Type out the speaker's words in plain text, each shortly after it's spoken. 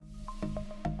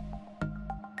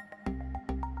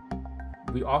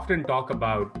we often talk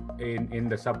about in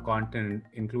the subcontinent,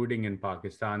 including in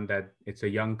Pakistan, that it's a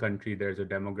young country. There's a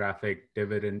demographic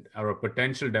dividend or a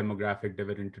potential demographic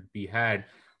dividend to be had,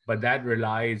 but that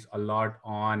relies a lot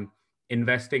on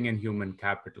investing in human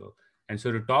capital. And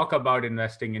so, to talk about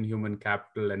investing in human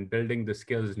capital and building the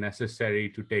skills necessary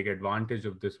to take advantage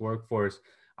of this workforce,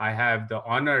 I have the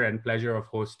honor and pleasure of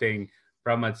hosting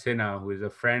Pramad Sinha, who is a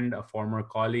friend, a former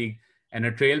colleague, and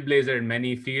a trailblazer in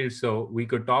many fields. So we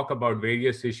could talk about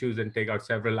various issues and take out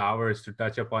several hours to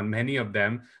touch upon many of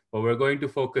them, but we're going to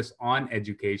focus on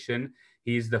education.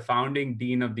 He's the founding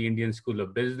dean of the Indian School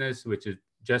of Business, which is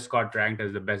just got ranked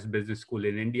as the best business school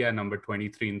in India, number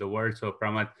 23 in the world. So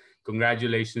Pramad,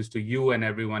 congratulations to you and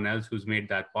everyone else who's made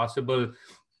that possible.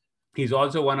 He's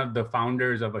also one of the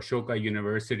founders of Ashoka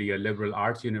University, a liberal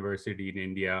arts university in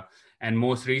India, and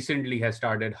most recently has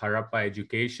started Harappa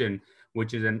Education,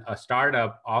 which is a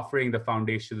startup offering the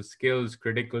foundational skills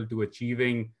critical to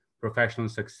achieving professional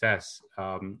success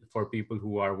for people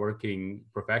who are working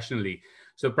professionally.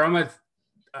 So Pramad,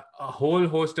 a whole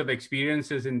host of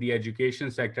experiences in the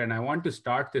education sector, and I want to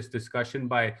start this discussion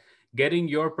by getting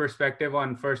your perspective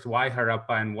on first why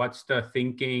Harappa and what's the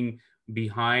thinking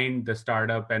behind the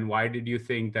startup, and why did you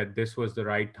think that this was the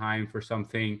right time for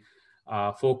something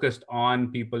focused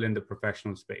on people in the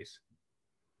professional space?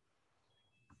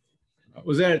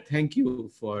 Uzair, thank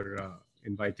you for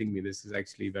inviting me. This is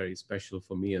actually very special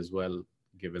for me as well,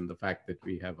 given the fact that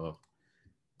we have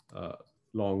a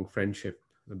long friendship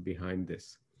behind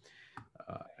this.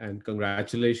 And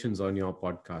congratulations on your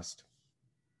podcast.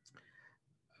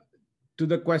 To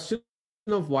the question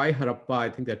of why Harappa, I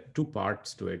think there are two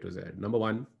parts to it, Uzair. Number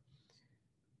one,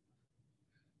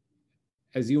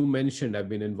 as you mentioned, I've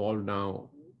been involved now.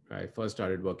 I first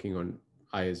started working on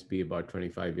ISB about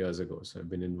 25 years ago. So I've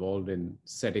been involved in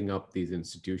setting up these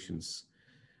institutions,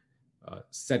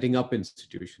 setting up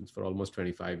institutions for almost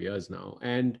 25 years now.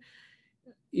 And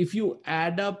if you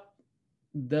add up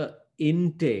the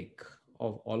intake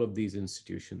of all of these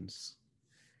institutions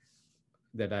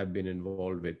that I've been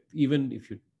involved with, even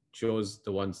if you chose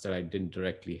the ones that I didn't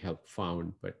directly help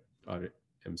found, but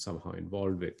am somehow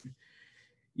involved with,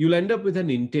 you'll end up with an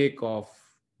intake of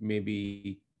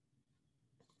maybe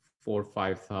 4,000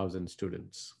 or 5,000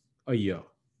 students a year.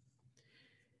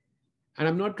 And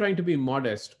I'm not trying to be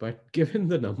modest, but given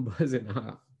the numbers in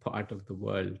our part of the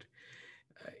world,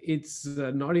 it's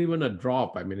not even a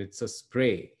drop. I mean, it's a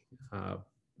spray.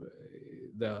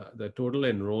 The total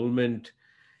enrollment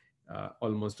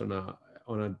almost on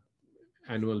a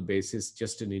annual basis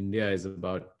just in India is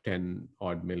about 10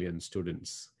 odd million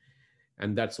students.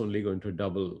 And that's only going to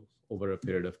double over a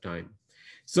period of time.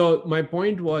 So my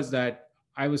point was that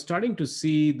I was starting to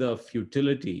see the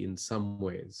futility in some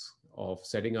ways of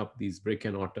setting up these brick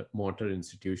and mortar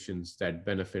institutions that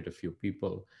benefit a few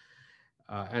people.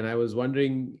 And I was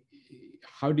wondering,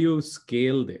 how do you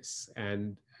scale this?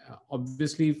 And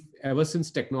obviously, ever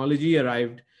since technology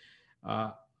arrived,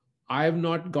 I have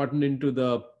not gotten into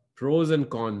the pros and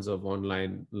cons of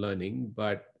online learning,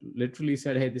 but literally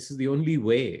said, hey, this is the only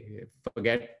way.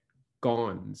 Forget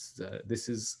cons. This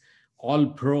is all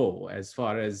pro as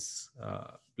far as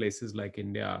places like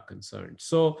India are concerned.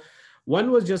 So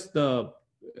one was just to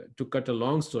cut a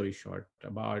long story short,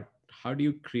 about how do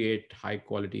you create high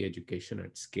quality education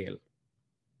at scale?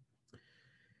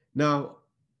 Now,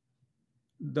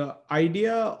 the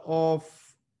idea of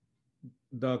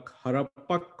the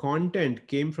Harappa content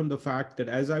came from the fact that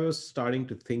as I was starting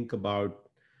to think about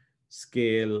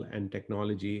scale and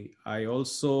technology, I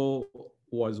also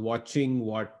was watching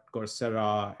what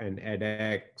Coursera and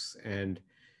edX and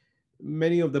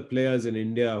many of the players in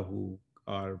India who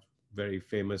are very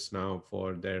famous now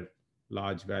for their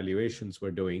large valuations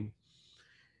were doing.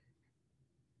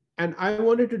 And I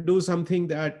wanted to do something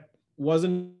that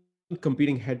wasn't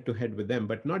competing head to head with them,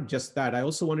 but not just that. I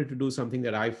also wanted to do something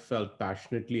that I felt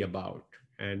passionately about.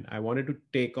 And I wanted to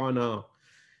take on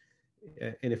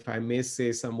and if I may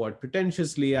say somewhat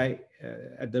pretentiously,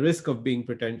 at the risk of being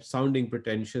sounding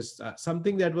pretentious,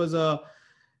 something that was a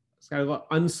kind of an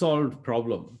unsolved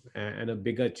problem and a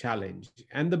bigger challenge.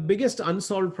 And the biggest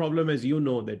unsolved problem, as you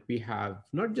know, that we have,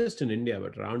 not just in India,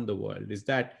 but around the world, is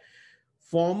that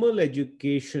formal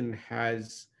education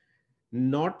has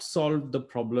not solved the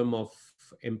problem of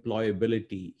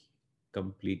employability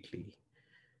completely.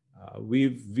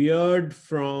 We've veered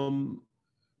from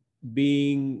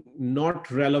being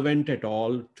not relevant at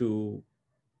all to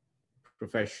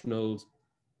professional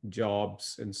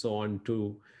jobs and so on,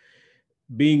 to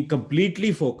being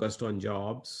completely focused on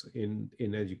jobs in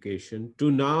education, to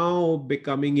now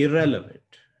becoming irrelevant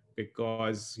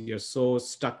because you're so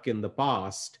stuck in the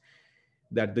past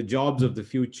that the jobs of the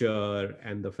future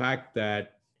and the fact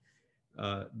that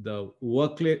the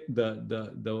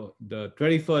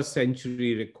 21st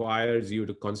century requires you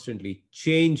to constantly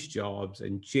change jobs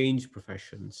and change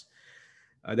professions,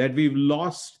 that we've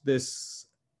lost this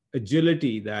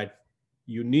agility that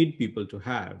you need people to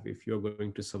have if you're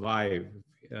going to survive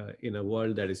in a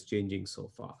world that is changing so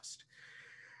fast.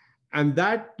 And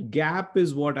that gap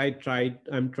is what I'm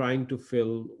trying to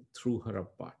fill through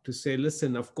Harappa, to say,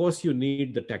 listen, of course you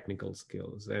need the technical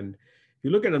skills. And if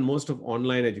you look at most of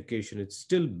online education, it's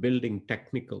still building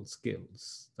technical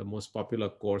skills. The most popular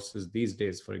courses these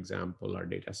days, for example, are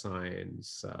data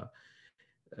science,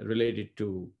 related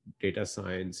to data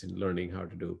science and learning how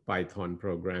to do Python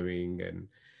programming and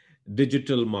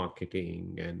digital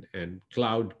marketing and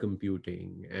cloud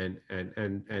computing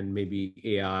and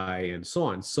maybe AI and so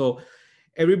on. So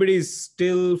everybody's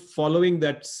still following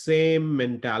that same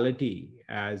mentality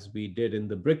as we did in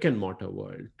the brick and mortar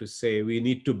world, to say we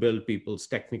need to build people's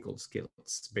technical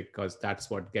skills because that's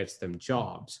what gets them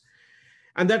jobs.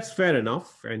 And that's fair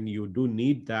enough. And you do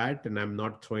need that. And I'm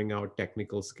not throwing out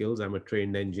technical skills. I'm a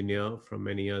trained engineer from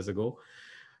many years ago.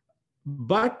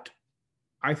 But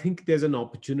I think there's an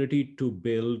opportunity to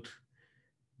build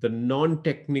the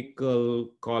non-technical,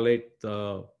 call it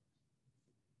the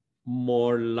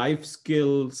more life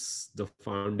skills, the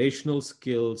foundational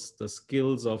skills, the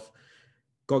skills of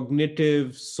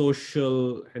cognitive,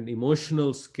 social, and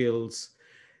emotional skills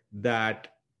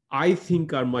that I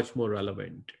think are much more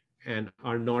relevant and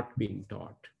are not being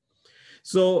taught.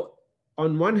 So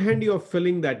on one hand, you're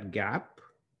filling that gap.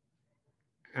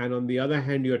 And on the other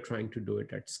hand, you're trying to do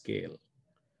it at scale.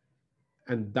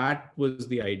 And that was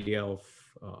the idea of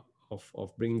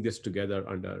bringing this together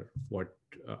under what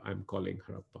I'm calling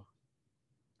Harappa.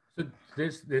 So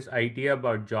this idea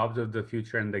about jobs of the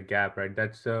future and the gap, right?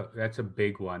 That's a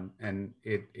big one, and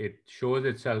it shows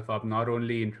itself up not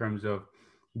only in terms of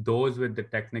those with the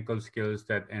technical skills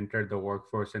that enter the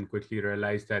workforce and quickly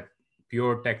realize that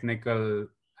pure technical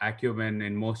acumen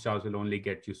in most jobs will only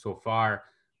get you so far,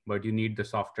 but you need the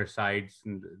softer sides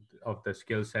of the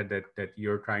skill set that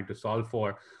you're trying to solve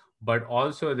for. But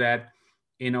also that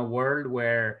in a world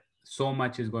where so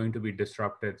much is going to be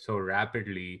disrupted so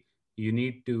rapidly, you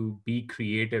need to be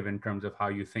creative in terms of how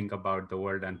you think about the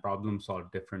world and problem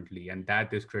solve differently, and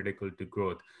that is critical to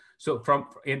growth. So from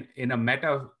in a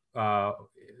meta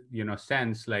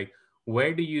sense, like,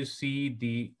 where do you see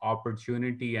the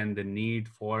opportunity and the need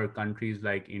for countries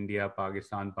like India,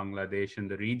 Pakistan, Bangladesh, and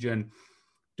the region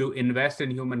to invest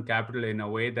in human capital in a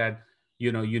way that,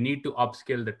 you need to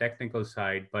upskill the technical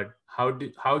side, but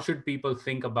how should people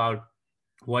think about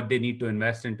what they need to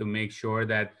invest in to make sure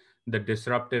that the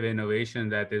disruptive innovation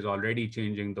that is already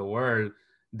changing the world,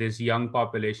 this young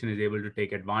population is able to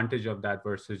take advantage of that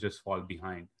versus just fall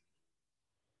behind?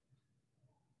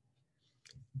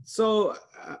 So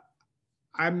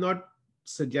I'm not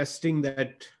suggesting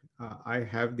that I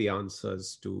have the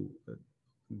answers to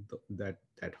that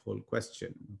whole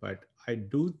question, but I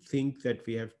do think that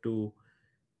we have to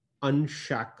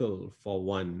unshackle, for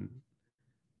one,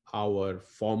 our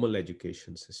formal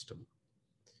education system,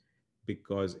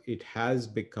 because it has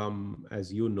become,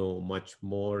 as you know, much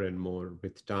more and more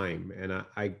with time. And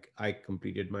I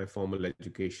completed my formal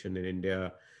education in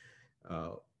India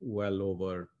well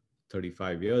over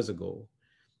 35 years ago.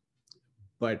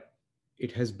 But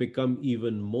it has become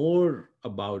even more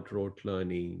about rote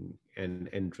learning and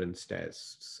entrance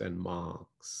tests and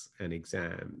marks and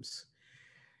exams.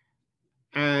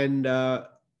 And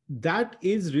that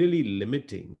is really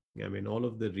limiting. I mean, all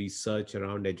of the research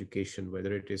around education,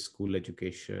 whether it is school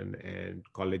education and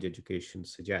college education,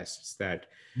 suggests that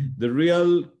the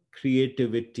real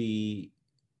creativity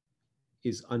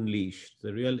is unleashed.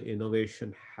 The real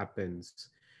innovation happens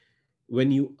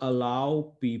when you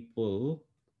allow people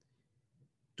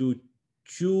to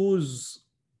choose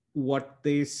what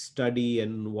they study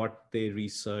and what they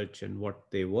research and what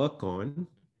they work on,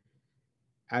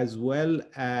 as well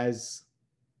as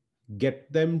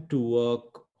get them to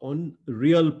work on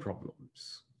real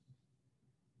problems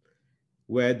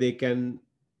where they can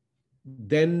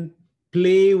then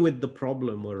play with the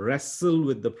problem or wrestle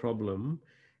with the problem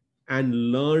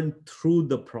and learn through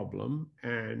the problem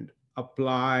and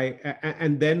apply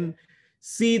and then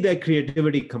see their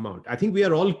creativity come out. I think we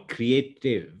are all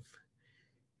creative.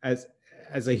 As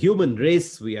a human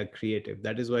race, we are creative.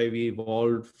 That is why we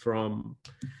evolved from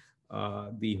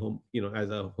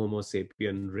as a Homo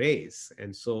sapien race.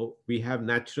 And so we have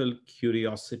natural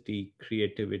curiosity,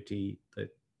 creativity, the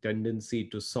tendency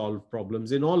to solve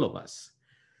problems in all of us.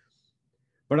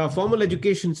 But our formal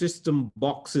education system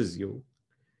boxes you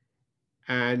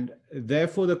And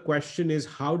therefore, the question is,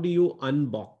 how do you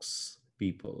unbox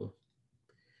people?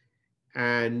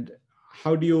 And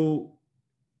how do you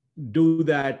do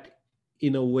that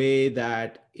in a way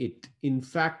that it, in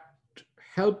fact,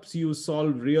 helps you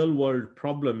solve real world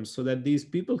problems so that these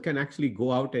people can actually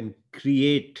go out and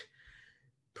create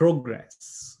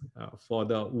progress for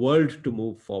the world to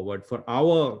move forward, for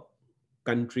our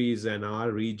countries and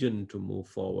our region to move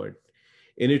forward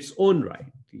in its own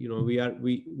right. You know,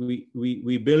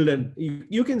 we build, and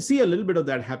you can see a little bit of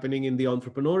that happening in the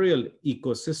entrepreneurial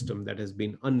ecosystem that has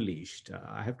been unleashed.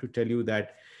 I have to tell you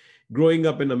that growing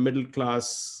up in a middle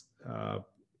class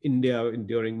India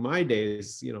during my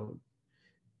days, you know,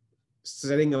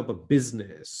 setting up a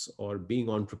business or being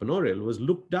entrepreneurial was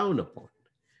looked down upon.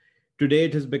 Today,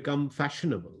 it has become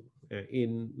fashionable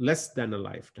in less than a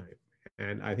lifetime.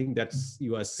 And I think that's,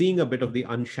 you are seeing a bit of the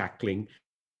unshackling,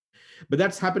 but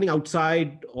that's happening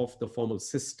outside of the formal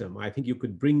system. I think you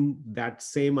could bring that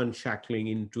same unshackling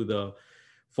into the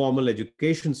formal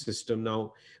education system.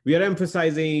 Now, we are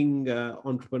emphasizing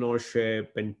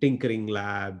entrepreneurship and tinkering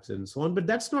labs and so on, but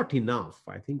that's not enough.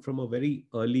 I think from a very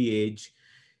early age,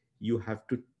 you have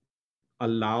to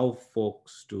allow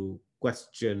folks to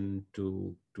question,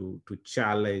 to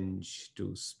challenge,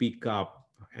 to speak up,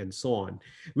 and so on,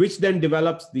 which then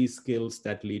develops these skills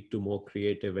that lead to more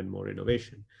creative and more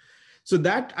innovation. So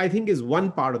that, I think, is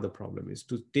one part of the problem, is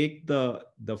to take the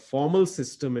formal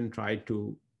system and try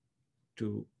to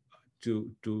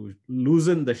to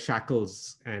loosen the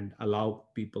shackles and allow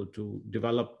people to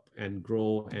develop and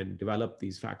grow and develop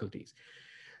these faculties.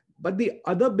 But the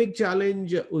other big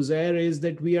challenge, Uzair, is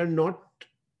that we are not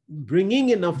bringing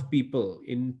enough people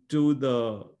into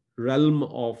the realm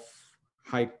of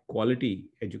high quality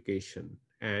education.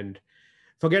 And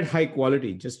forget high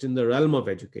quality, just in the realm of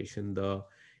education,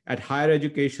 at higher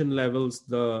education levels,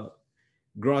 the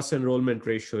gross enrollment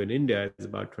ratio in India is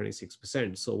about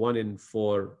 26%. So 1 in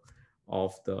 4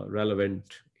 of the relevant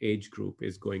age group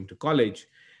is going to college.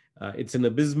 It's an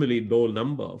abysmally low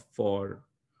number for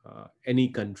any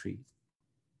country.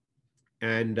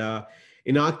 And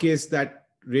in our case, that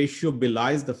ratio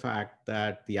belies the fact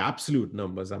that the absolute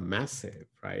numbers are massive,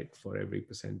 right, for every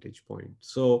percentage point.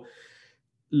 So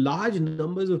large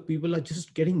numbers of people are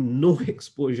just getting no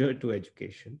exposure to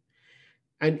education.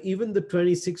 And even the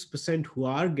 26% who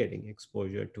are getting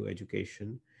exposure to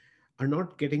education are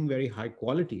not getting very high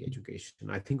quality education.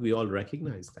 I think we all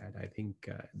recognize that. I think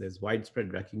there's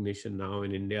widespread recognition now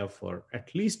in India for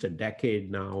at least a decade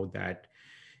now that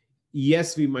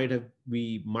yes, we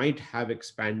might have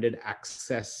expanded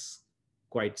access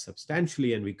quite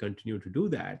substantially, and we continue to do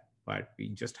that, but we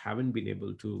just haven't been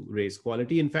able to raise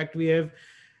quality. In fact, we have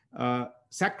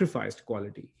sacrificed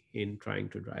quality in trying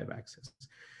to drive access.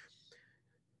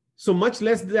 So much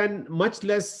less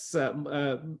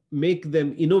make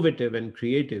them innovative and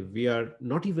creative. We are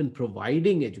not even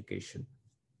providing education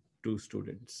to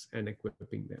students and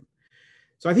equipping them.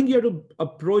 So I think you have to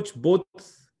approach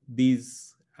both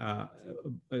these,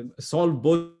 solve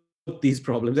both these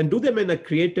problems and do them in a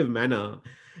creative manner.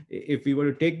 If we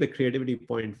were to take the creativity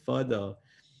point further,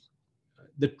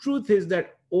 the truth is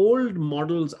that old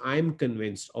models, I'm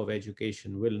convinced, of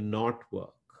education will not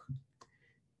work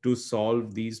to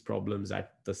solve these problems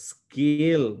at the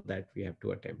scale that we have to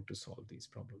attempt to solve these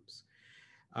problems.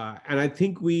 And I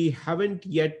think we haven't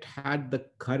yet had the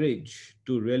courage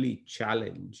to really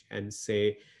challenge and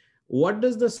say, what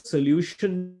does the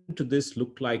solution to this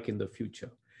look like in the future?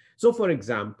 So for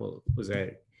example,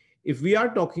 Uzair, if we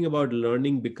are talking about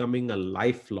learning becoming a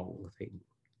lifelong thing,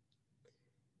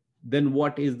 then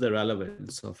what is the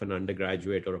relevance of an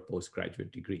undergraduate or a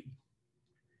postgraduate degree?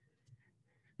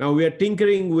 Now we are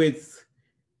tinkering with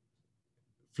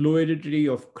fluidity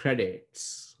of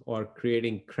credits or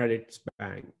creating credit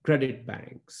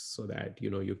banks so that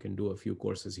you can do a few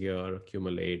courses here,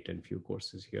 accumulate, and few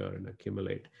courses here and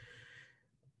accumulate.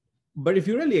 But if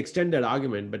you really extend that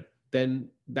argument, but then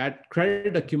that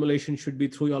credit accumulation should be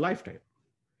through your lifetime.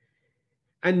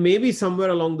 And maybe somewhere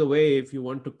along the way, if you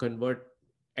want to convert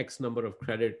X number of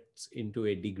credits into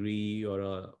a degree or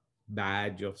a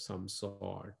badge of some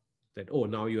sort, that, oh,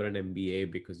 now you're an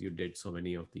MBA because you did so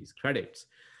many of these credits.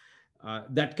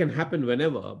 That can happen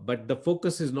whenever, but the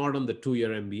focus is not on the 2-year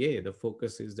MBA. The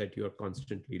focus is that you're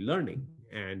constantly learning.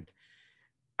 And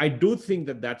I do think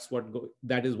that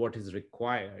that is what is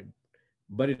required.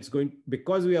 But it's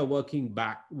because we are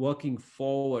working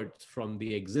forward from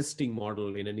the existing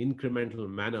model in an incremental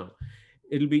manner,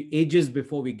 it'll be ages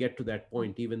before we get to that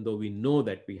point, even though we know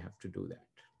that we have to do that,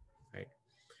 right?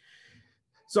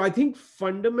 So I think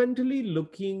fundamentally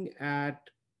looking at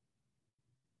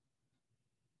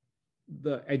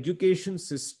the education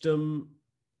system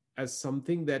as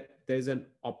something that there's an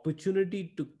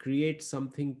opportunity to create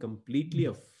something completely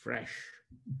afresh,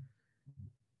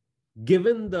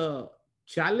 given the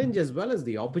challenge as well as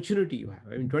the opportunity you have.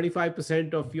 I mean,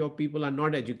 25% of your people are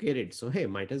not educated. So, hey,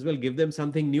 might as well give them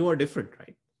something new or different,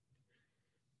 right?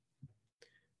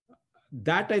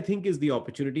 That I think is the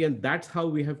opportunity, and that's how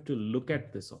we have to look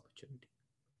at this opportunity.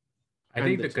 I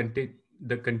think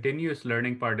the continuous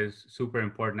learning part is super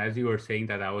important. As you were saying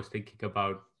that, I was thinking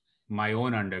about my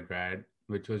own undergrad,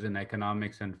 which was in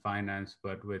economics and finance,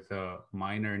 but with a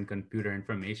minor in computer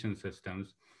information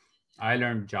systems. I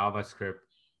learned JavaScript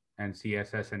and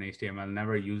CSS and HTML,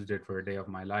 never used it for a day of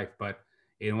my life. But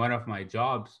in one of my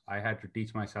jobs, I had to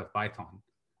teach myself Python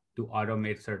to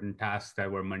automate certain tasks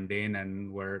that were mundane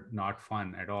and were not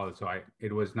fun at all. So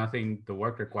it was nothing the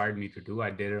work required me to do.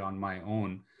 I did it on my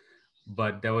own,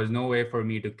 but there was no way for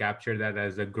me to capture that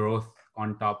as a growth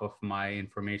on top of my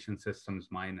information systems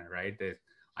minor, right?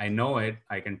 I know it,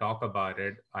 I can talk about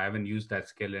it. I haven't used that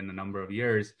skill in a number of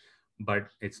years, but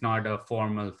it's not a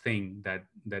formal thing that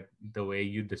the way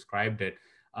you described it.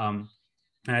 And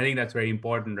I think that's very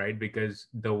important, right? Because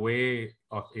the way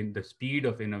of in the speed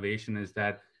of innovation is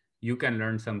that you can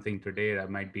learn something today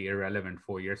that might be irrelevant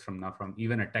 4 years from now, from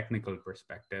even a technical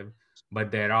perspective.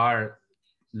 But there are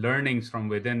learnings from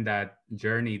within that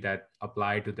journey that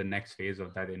apply to the next phase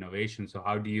of that innovation. So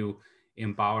how do you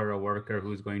empower a worker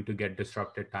who's going to get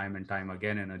disrupted time and time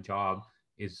again in a job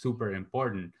is super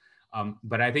important.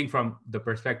 But I think from the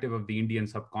perspective of the Indian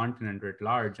subcontinent writ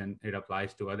large, and it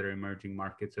applies to other emerging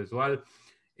markets as well,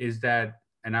 is that,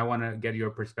 and I want to get your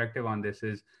perspective on this,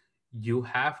 is you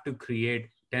have to create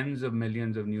tens of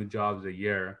millions of new jobs a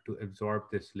year to absorb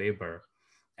this labor.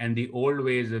 And the old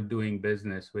ways of doing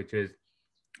business, which is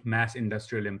mass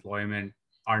industrial employment,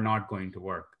 are not going to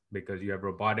work because you have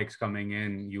robotics coming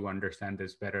in. You understand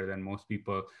this better than most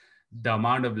people. The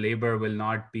amount of labor will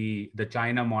not be the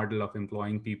China model of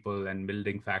employing people and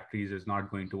building factories is not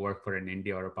going to work for an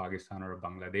India or a Pakistan or a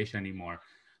Bangladesh anymore.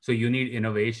 So you need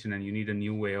innovation and you need a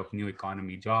new way of new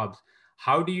economy jobs.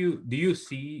 How do you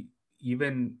see,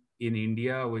 even in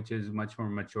India, which is much more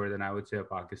mature than I would say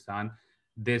Pakistan,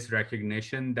 this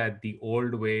recognition that the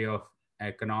old way of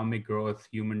economic growth,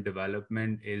 human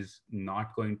development is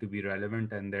not going to be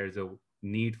relevant, and there's a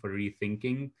need for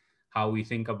rethinking how we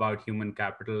think about human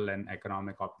capital and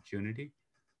economic opportunity?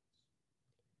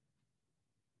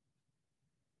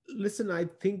 Listen, I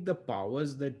think the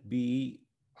powers that be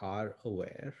are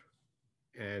aware,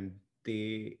 and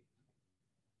they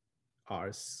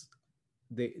are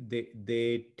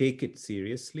they take it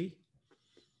seriously.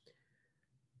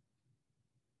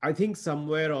 I think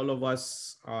somewhere all of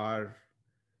us are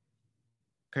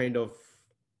kind of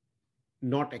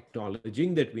not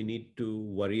acknowledging that we need to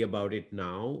worry about it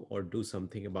now or do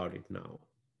something about it now.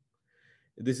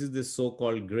 This is the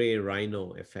so-called gray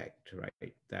rhino effect,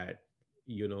 right? That,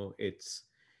 it's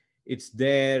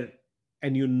there,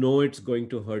 and it's going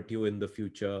to hurt you in the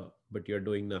future, but you're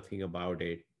doing nothing about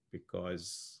it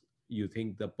because you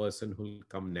think the person who'll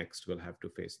come next will have to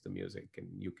face the music and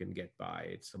you can get by.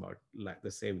 It's about like the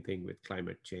same thing with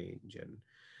climate change and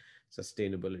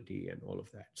sustainability and all of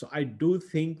that. So I do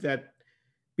think that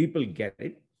people get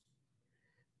it,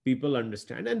 people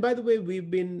understand. And by the way, we've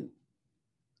been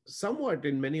somewhat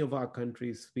in many of our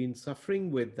countries been suffering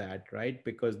with that, right?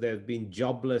 Because there's been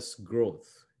jobless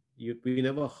growth. We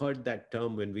never heard that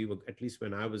term when we were, at least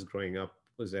when I was growing up,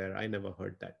 was there. I never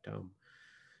heard that term.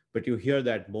 But you hear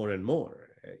that more and more.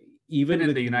 Even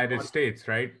in the United States,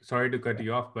 right? Sorry to cut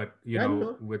you off, but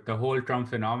no. With the whole Trump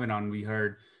phenomenon, we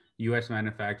heard US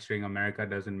manufacturing, America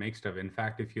doesn't make stuff. In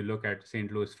fact, if you look at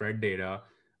St. Louis Fed data,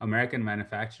 American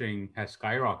manufacturing has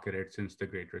skyrocketed since the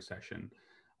Great Recession.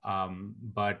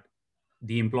 But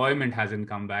the employment hasn't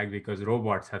come back because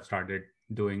robots have started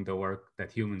doing the work that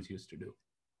humans used to do.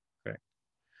 Correct.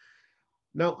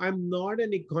 Now, I'm not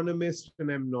an economist,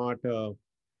 and I'm not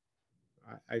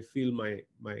I feel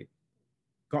my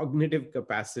cognitive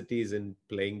capacities in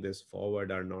playing this forward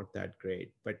are not that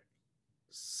great. But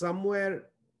somewhere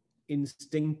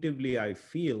instinctively, I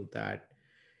feel that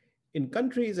in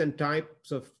countries and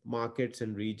types of markets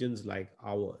and regions like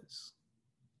ours,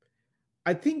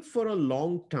 I think for a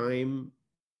long time,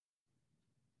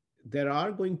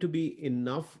 there's going to be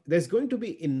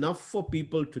enough for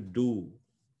people to do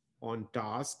on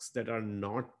tasks that are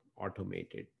not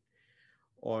automated,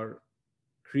 or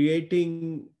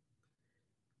creating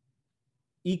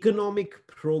economic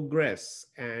progress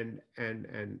and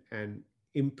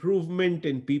improvement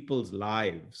in people's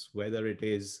lives, whether it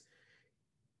is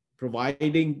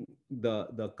providing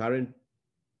the current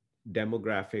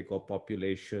demographic or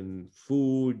population,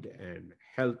 food and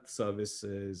health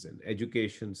services and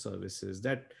education services,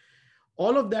 that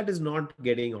all of that is not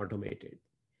getting automated.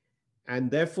 And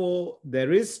therefore,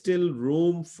 there is still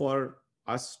room for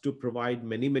us to provide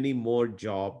many, many more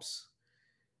jobs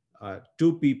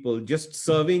to people, just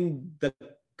serving the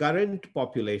current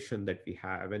population that we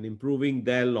have and improving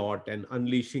their lot and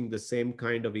unleashing the same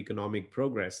kind of economic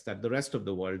progress that the rest of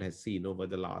the world has seen over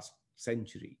the last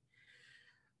century.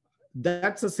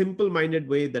 That's a simple minded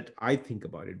way that I think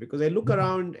about it, because I look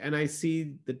around and I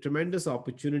see the tremendous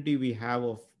opportunity we have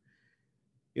of,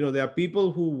 there are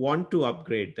people who want to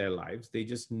upgrade their lives. They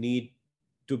just need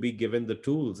to be given the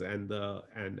tools and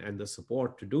the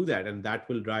support to do that, and that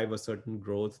will drive a certain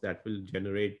growth that will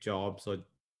generate jobs, or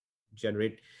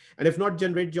generate, and if not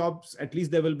generate jobs, at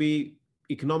least there will be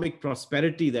economic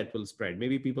prosperity that will spread.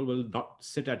 Maybe people will not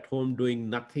sit at home doing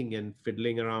nothing and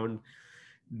fiddling around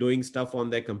doing stuff on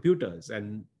their computers,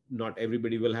 and not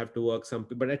everybody will have to work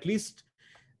but at least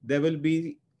there will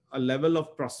be a level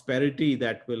of prosperity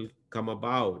that will come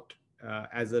about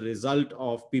as a result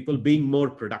of people being more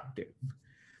productive.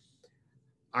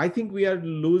 I think we are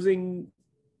losing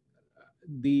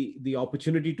the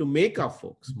opportunity to make our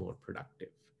folks more productive,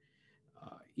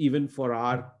 even for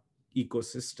our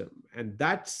ecosystem. And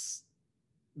that's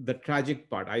the tragic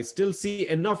part. I still see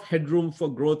enough headroom for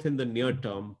growth in the near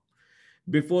term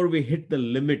before we hit the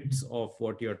limits of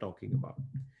what you're talking about.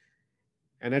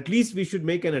 And at least we should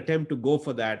make an attempt to go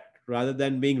for that, rather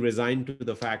than being resigned to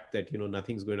the fact that,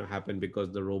 nothing's going to happen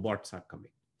because the robots are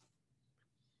coming.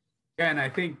 Yeah, and I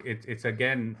think it's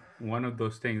again one of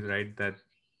those things, right? That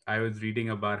I was reading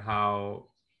about how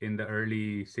in the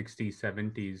early 60s,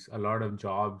 70s, a lot of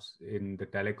jobs in the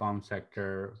telecom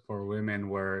sector for women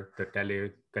were the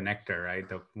teleconnector, right?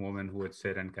 The woman who would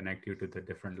sit and connect you to the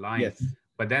different lines. Yes.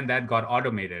 But then that got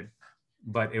automated.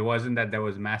 But it wasn't that there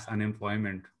was mass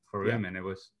unemployment for Yeah. women. It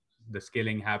was the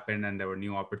skilling happened and there were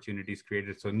new opportunities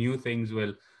created. So new things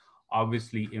will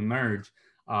obviously emerge.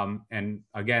 And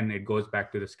again, it goes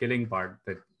back to the skilling part,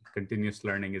 that continuous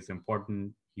learning is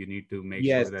important. You need to make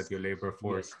Yes. sure that your labor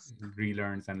force Yes.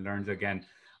 relearns and learns again.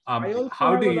 I also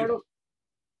How have do a you lot of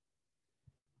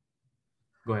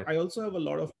go ahead? I also have a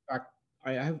lot of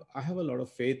I have a lot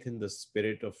of faith in the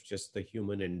spirit of just the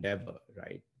human endeavor,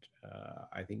 right?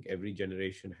 I think every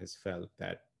generation has felt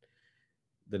that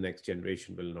the next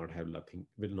generation will not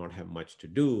have much to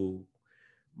do,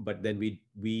 but then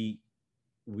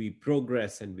we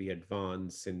progress and we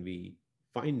advance and we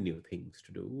find new things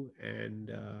to do,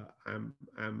 and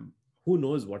I'm who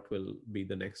knows what will be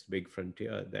the next big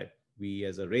frontier that we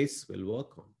as a race will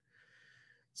work on.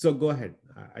 So go ahead.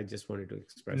 I just wanted to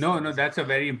express No, that no, as that's a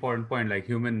very important point. Like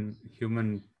human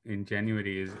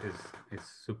ingenuity is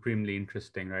supremely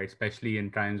interesting, right? Especially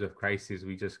in times of crisis,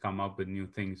 we just come up with new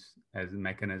things as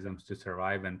mechanisms to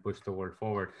survive and push the world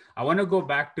forward. I want to go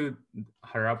back to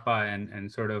Harappa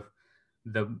and sort of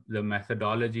the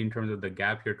methodology in terms of the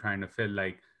gap you're trying to fill.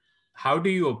 Like, how do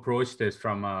you approach this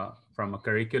from a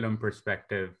curriculum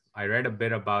perspective? I read a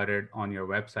bit about it on your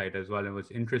website as well. It was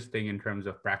interesting in terms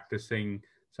of practicing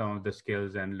some of the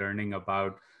skills and learning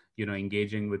about,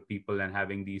 engaging with people and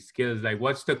having these skills. Like,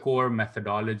 what's the core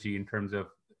methodology in terms of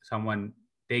someone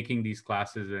taking these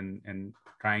classes and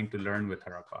trying to learn with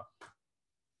Harappa?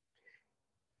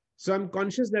 So I'm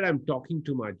conscious that I'm talking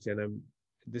too much, and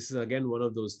this is again one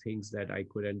of those things that I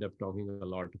could end up talking a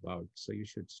lot about. So you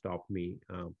should stop me.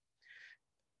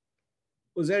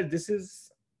 Uzair, this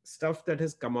is stuff that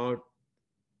has come out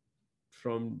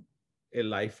from a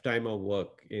lifetime of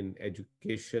work in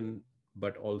education,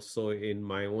 but also in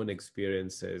my own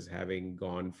experiences, having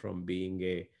gone from being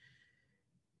a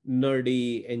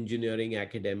nerdy engineering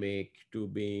academic to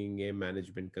being a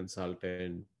management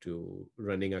consultant to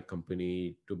running a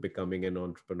company to becoming an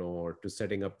entrepreneur to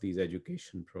setting up these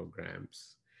education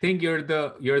programs. I think you're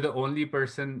the only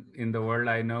person in the world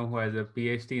I know who has a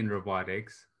PhD in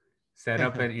robotics, set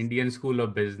up an Indian school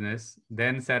of business,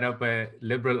 then set up a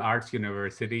liberal arts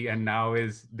university, and now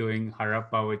is doing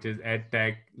Harappa, which is ed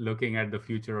tech, looking at the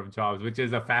future of jobs, which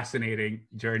is a fascinating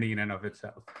journey in and of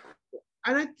itself.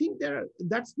 And I think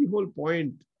that's the whole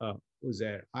point,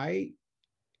 Uzair. I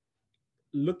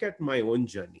look at my own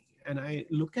journey, and I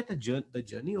look at the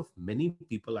journey of many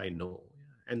people I know,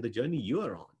 and the journey you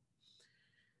are on.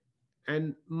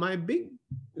 And my big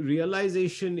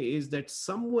realization is that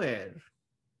somewhere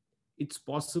it's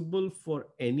possible for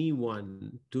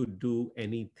anyone to do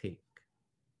anything.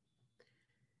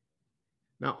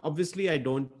 Now, obviously, I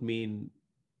don't mean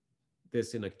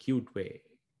this in a cute way.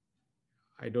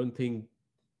 I don't think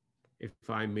if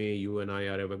I may, you and I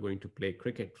are ever going to play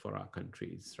cricket for our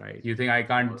countries, right? You think I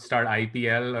can't start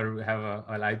IPL or have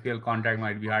an IPL contract?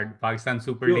 Might be hard. Pakistan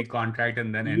Super You, League contract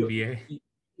and then you, NBA.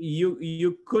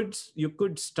 you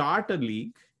could start a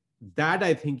league that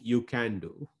I think you can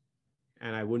do,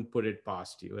 and I wouldn't put it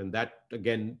past you. And that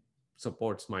again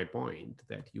supports my point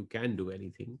that you can do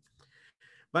anything.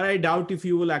 But I doubt if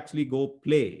you will actually go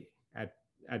play at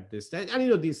this. And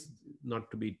this, not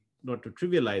to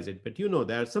trivialize it, but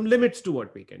there are some limits to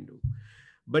what we can do.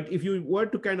 But if you were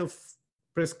to kind of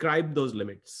prescribe those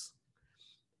limits,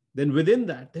 then within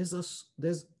that there's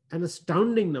an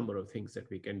astounding number of things that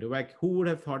we can do. Like, who would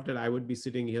have thought that I would be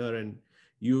sitting here and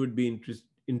you would be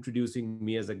introducing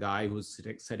me as a guy who's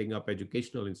setting up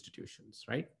educational institutions,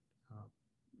 right?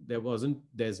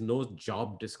 There's no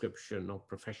job description or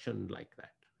profession like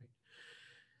that. Right?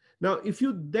 Now, if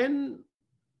you then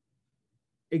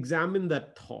examine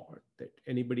that thought that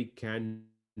anybody can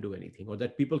do anything, or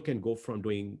that people can go from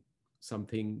doing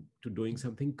something to doing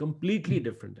something completely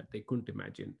different that they couldn't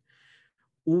imagine,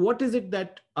 what is it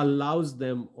that allows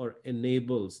them or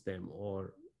enables them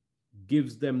or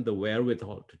gives them the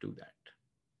wherewithal to do that?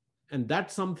 And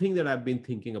that's something that I've been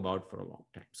thinking about for a long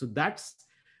time. So that's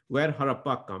where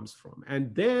Harappa comes from.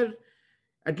 And there,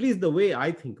 at least the way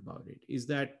I think about it, is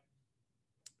that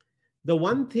the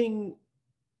one thing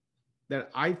that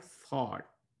I thought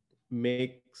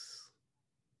makes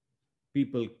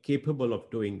people capable of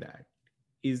doing that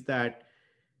is that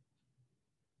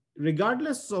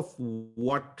regardless of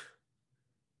what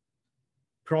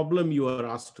problem you are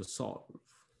asked to solve,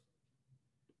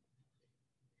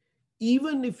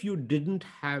 even if you didn't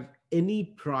have any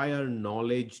prior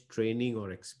knowledge, training,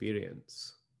 or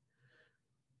experience,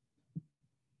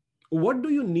 what do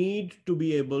you need to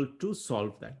be able to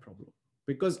solve that problem?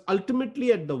 Because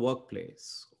ultimately at the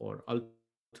workplace, or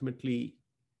ultimately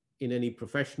in any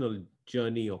professional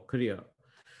journey or career,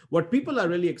 what people are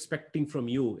really expecting from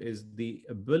you is the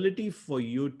ability for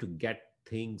you to get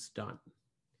things done.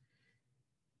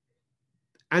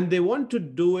 And they want to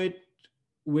do it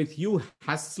with you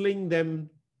hassling them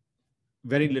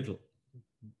very little.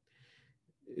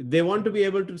 They want to be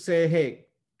able to say, hey,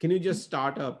 can you just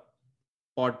start a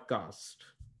podcast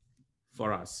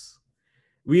for us?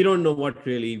 We don't know what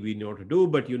really we know to do,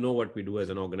 but you know what we do as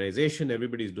an organization.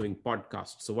 Everybody's doing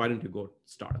podcasts. So why don't you go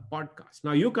start a podcast?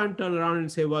 Now, you can't turn around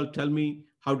and say, well, tell me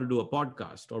how to do a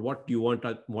podcast, or what do you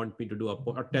want me to do,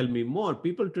 or tell me more.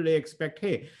 People today expect,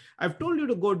 hey, I've told you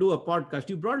to go do a podcast.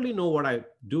 You broadly know what I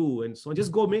do. And so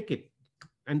just go make it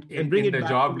and bring it back. In the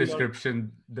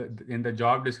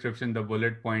job description, the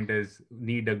bullet point is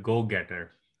need a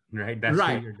go-getter, right? That's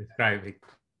what you're describing.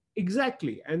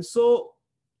 Exactly. And so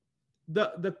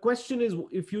the question is,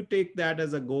 if you take that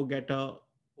as a go-getter,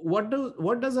 what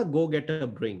does a go-getter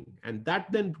bring? And that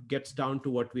then gets down to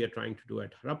what we are trying to do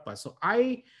at Harappa. So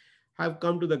I have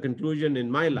come to the conclusion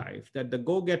in my life that the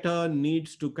go-getter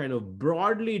needs to kind of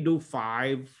broadly do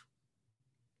 5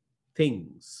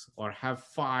 things, or have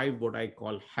 5 what I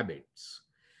call habits.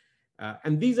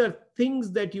 And these are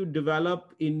things that you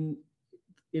develop in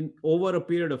over a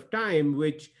period of time,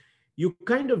 which you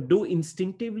kind of do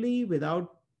instinctively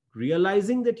without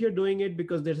realizing that you're doing it,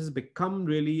 because this has become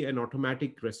really an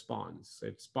automatic response.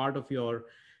 It's part of your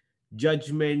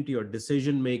judgment, your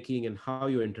decision making, and how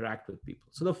you interact with people.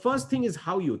 So the first thing is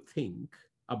how you think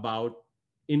about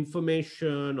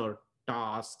information or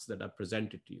tasks that are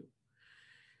presented to you.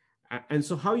 And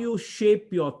so how you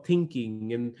shape your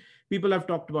thinking. And people have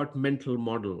talked about mental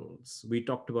models. We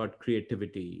talked about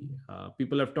creativity.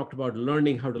 People have talked about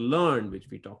learning how to learn, which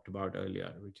we talked about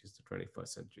earlier, which is the 21st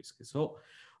century skill. So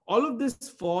all of this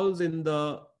falls in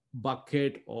the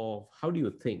bucket of how do you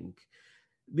think.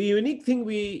 The unique thing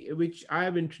which I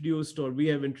have introduced, or we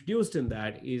have introduced in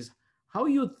that, is how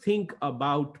you think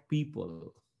about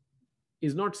people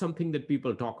is not something that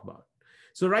people talk about.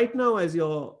 So right now, as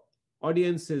your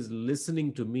audience is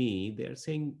listening to me, they're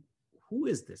saying, who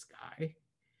is this guy?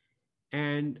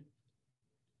 And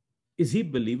is he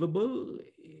believable?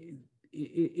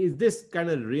 Is this kind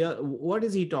of real? What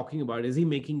is he talking about? Is he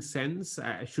making sense?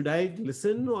 Should I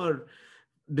listen or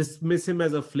dismiss him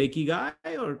as a flaky guy,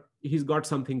 or he's got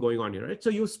something going on here, right? So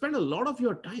you spend a lot of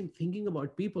your time thinking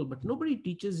about people, but nobody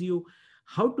teaches you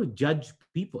how to judge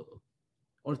people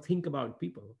or think about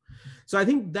people. So I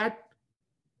think that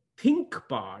think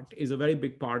part is a very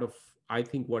big part of, I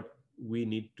think, what we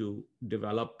need to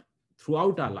develop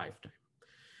throughout our lifetime.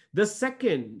 The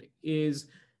second is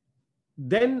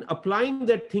then applying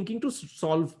that thinking to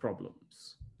solve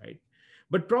problems, right?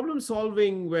 But problem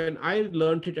solving, when I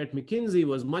learned it at McKinsey,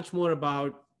 was much more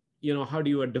about, how do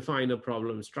you define a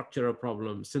problem, structure a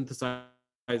problem, synthesize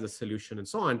is the solution and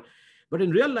so on. But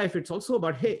in real life, it's also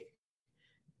about, hey,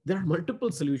 there are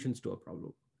multiple solutions to a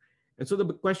problem. And so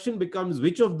the question becomes,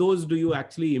 which of those do you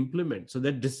actually implement? So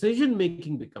that decision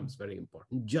making becomes very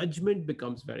important. Judgment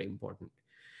becomes very important.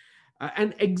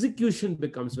 And execution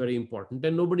becomes very important.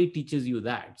 And nobody teaches you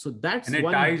that. So that's and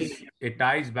one. it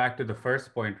ties back to the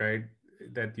first point, right?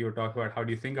 That you're talking about, how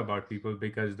do you think about people?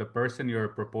 Because the person you're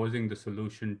proposing the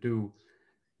solution to,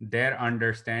 their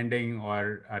understanding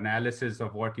or analysis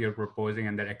of what you're proposing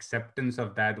and their acceptance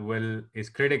of that is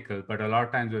critical. But a lot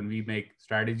of times when we make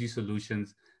strategy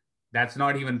solutions, that's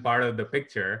not even part of the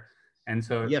picture. And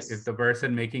so if Yes. the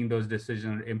person making those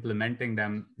decisions, implementing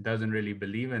them, doesn't really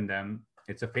believe in them,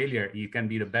 it's a failure. You can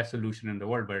be the best solution in the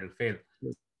world, but it'll fail.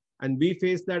 And we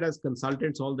face that as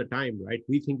consultants all the time, right?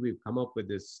 We think we've come up with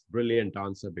this brilliant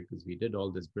answer because we did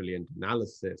all this brilliant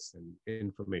analysis and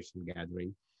information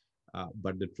gathering.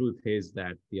 But the truth is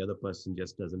that the other person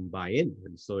just doesn't buy in.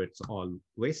 And so it's all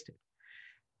wasted.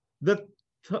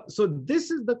 So this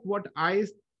is what I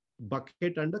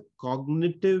bucket under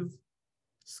cognitive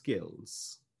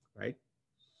skills, right?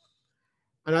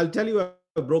 And I'll tell you,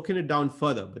 I've broken it down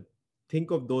further, but think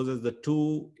of those as the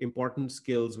two important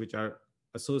skills which are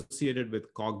associated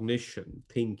with cognition,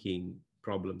 thinking,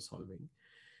 problem solving.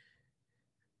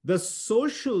 The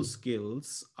social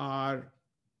skills are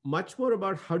much more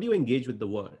about how do you engage with the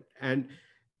world. And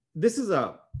this is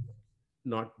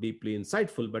not deeply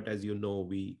insightful, but as you know,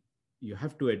 you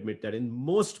have to admit that in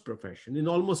most professions, in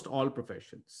almost all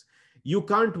professions, you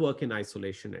can't work in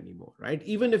isolation anymore, right?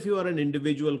 Even if you are an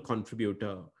individual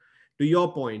contributor, to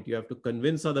your point, you have to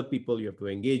convince other people, you have to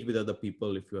engage with other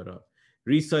people. If you're a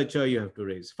researcher, you have to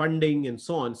raise funding and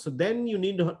so on. So then you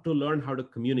need to learn how to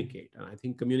communicate. And I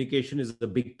think communication is a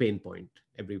big pain point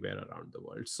everywhere around the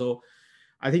world. So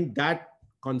I think that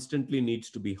constantly needs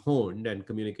to be honed, and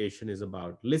communication is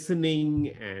about listening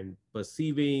and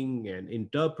perceiving and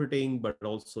interpreting, but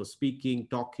also speaking,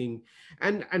 talking,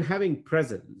 and having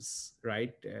presence,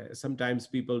 right? Sometimes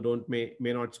people may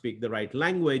not speak the right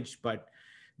language, but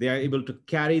they are able to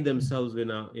carry themselves in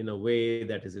a way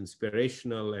that is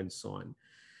inspirational and so on.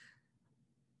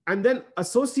 And then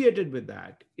associated with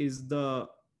that is the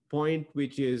point,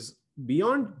 which is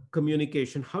beyond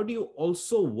communication, how do you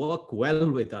also work well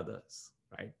with others,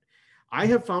 right? I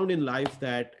have found in life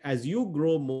that as you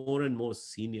grow more and more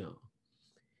senior,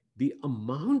 the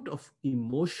amount of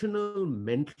emotional,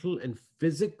 mental, and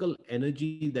physical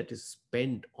energy that is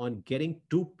spent on getting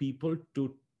two people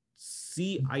to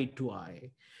see eye to eye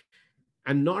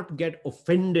and not get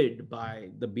offended by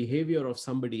the behavior of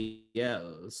somebody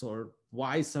else, or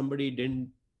why somebody didn't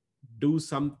do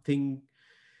something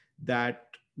that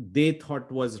they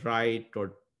thought was right,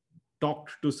 or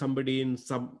talked to somebody in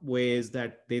some ways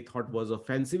that they thought was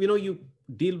offensive. You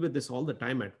deal with this all the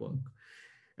time at work.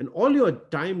 And all your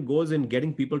time goes in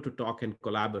getting people to talk and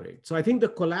collaborate. So I think the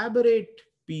collaborate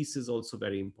piece is also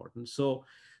very important. So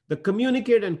the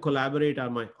communicate and collaborate are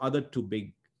my other two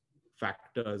big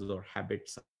factors or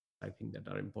habits, I think, that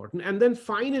are important. And then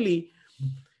finally,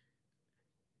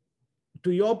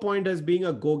 to your point as being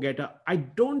a go-getter, I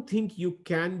don't think you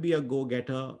can be a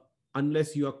go-getter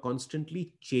unless you are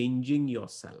constantly changing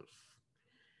yourself.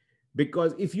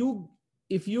 Because if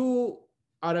you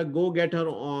are a go-getter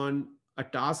on a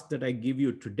task that I give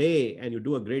you today and you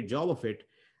do a great job of it,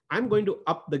 I'm going to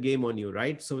up the game on you,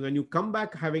 right? So when you come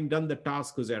back having done the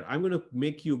task, I'm going to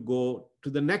make you go to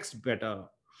the next better,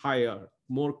 higher,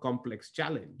 more complex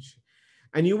challenge.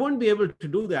 And you won't be able to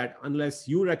do that unless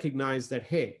you recognize that,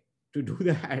 hey, to do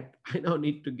that, I now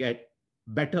need to get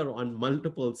better on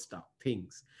multiple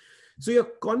things. So you're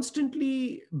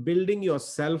constantly building your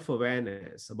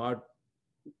self-awareness about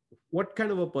what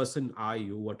kind of a person are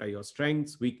you, what are your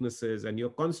strengths, weaknesses, and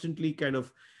you're constantly kind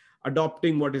of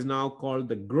adopting what is now called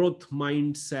the growth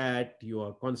mindset. You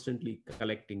are constantly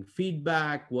collecting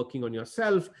feedback, working on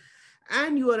yourself,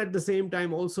 and you are at the same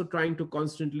time also trying to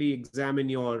constantly examine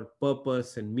your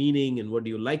purpose and meaning and what do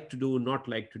you like to do, not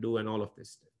like to do, and all of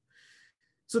this stuff.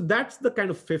 So that's the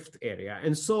kind of fifth area.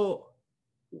 And so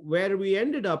where we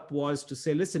ended up was to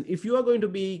say, listen, if you are going to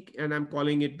be, and I'm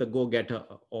calling it the go-getter,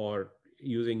 or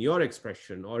using your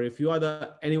expression, or if you are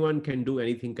the anyone can do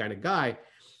anything kind of guy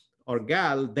or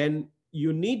gal, then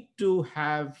you need to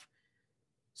have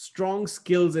strong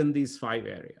skills in these 5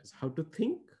 areas: how to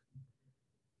think,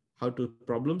 how to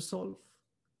problem solve,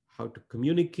 how to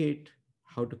communicate,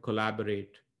 how to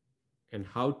collaborate, and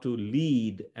how to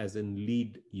lead, as in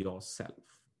lead yourself.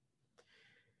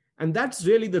 And that's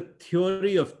really the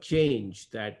theory of change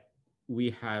that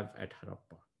we have at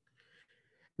Harappa.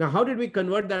 Now, how did we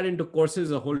convert that into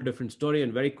courses? A whole different story.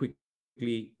 And very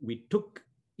quickly, we took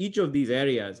each of these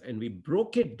areas and we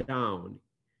broke it down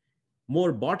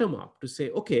more bottom up to say,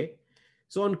 okay,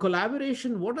 so on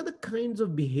collaboration, what are the kinds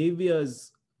of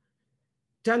behaviors?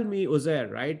 Tell me,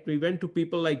 Uzair, right? We went to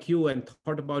people like you and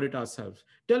thought about it ourselves.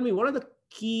 Tell me, what are the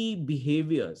key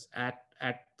behaviors at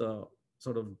the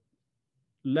sort of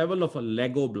level of a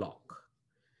Lego block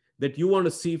that you want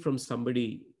to see from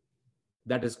somebody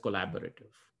that is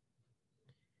collaborative?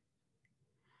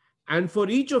 And for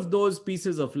each of those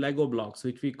pieces of Lego blocks,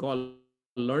 which we call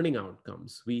learning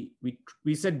outcomes, we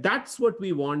said that's what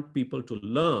we want people to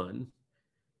learn.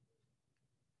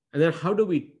 And then how do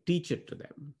we teach it to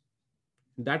them?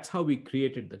 That's how we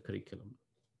created the curriculum.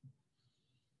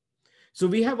 So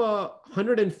we have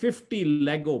 150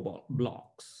 Lego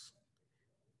blocks,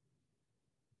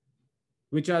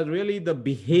 which are really the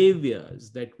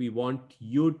behaviors that we want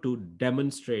you to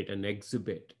demonstrate and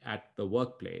exhibit at the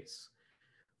workplace,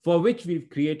 for which we've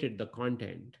created the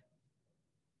content,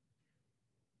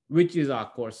 which is our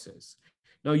courses.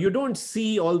 Now, you don't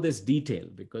see all this detail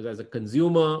because as a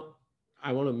consumer,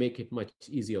 I want to make it much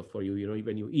easier for you. You know,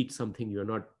 when you eat something, you're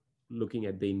not looking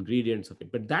at the ingredients of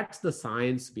it, but that's the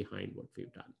science behind what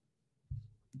we've done.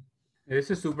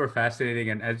 This is super fascinating.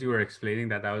 And as you were explaining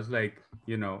that, I was like,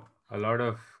 you know, a lot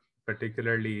of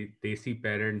particularly desi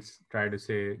parents try to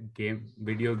say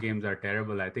video games are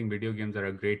terrible. I think video games are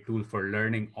a great tool for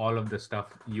learning all of the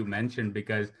stuff you mentioned,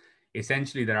 because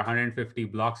essentially there are 150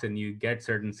 blocks and you get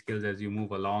certain skills as you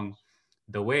move along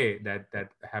the way that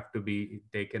have to be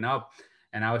taken up.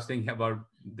 And I was thinking about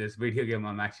this video game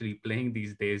I'm actually playing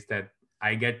these days, that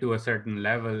I get to a certain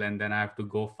level and then I have to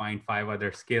go find 5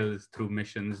 other skills through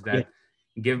missions that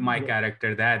give my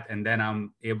character that, and then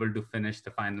I'm able to finish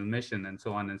the final mission, and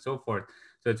so on and so forth.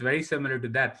 So it's very similar to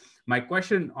that. My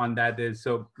question on that is,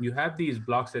 so you have these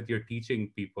blocks that you're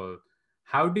teaching people.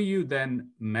 How do you then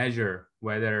measure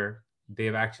whether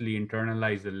they've actually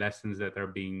internalized the lessons that are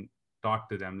being taught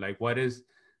to them? Like, what is,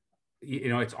 you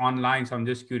know, it's online, so I'm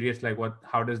just curious, like,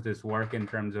 how does this work in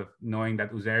terms of knowing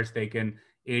that Uzair's taken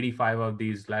 85 of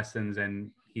these lessons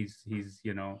and he's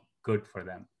you know, good for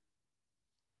them?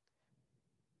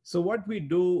 So what we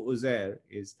do, Uzair,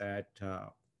 is that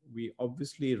we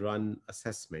obviously run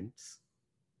assessments,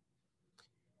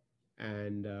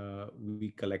 and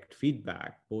we collect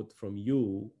feedback both from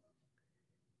you,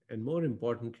 and more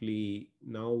importantly,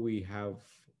 now we have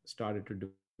started to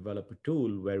develop a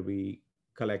tool where we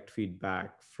collect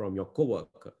feedback from your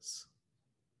coworkers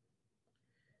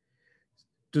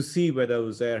to see whether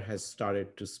Uzair has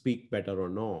started to speak better or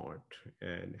not,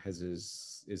 and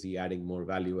is he adding more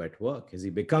value at work? Has he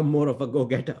become more of a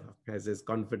go-getter? Has his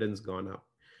confidence gone up?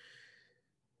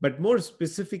 But more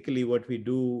specifically, what we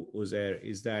do, Uzair,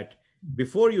 is that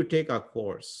before you take our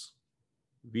course,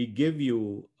 we give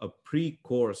you a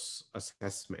pre-course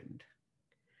assessment.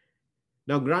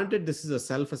 Now, granted, this is a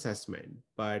self-assessment,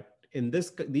 but in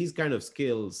these kind of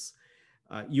skills,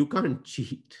 you can't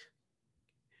cheat.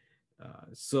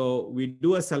 So we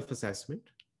do a self-assessment.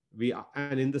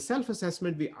 And in the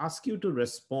self-assessment, we ask you to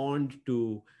respond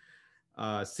to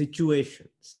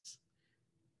situations.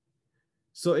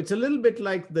 So it's a little bit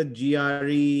like the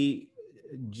GRE,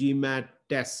 GMAT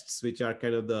tests, which are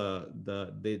kind of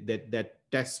that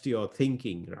test your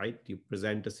thinking, right? You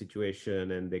present a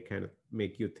situation and they kind of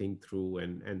make you think through,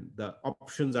 and the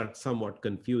options are somewhat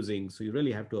confusing. So you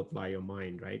really have to apply your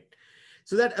mind, right?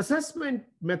 So that assessment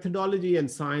methodology and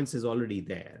science is already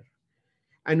there.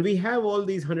 And we have all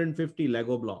these 150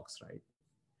 Lego blocks, right?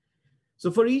 So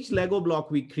for each Lego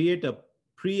block, we create a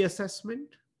pre-assessment,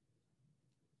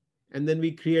 and then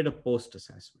we create a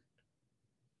post-assessment.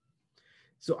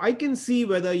 So I can see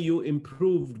whether you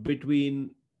improved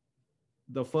between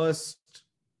the first,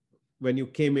 when you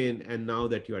came in, and now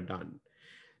that you are done.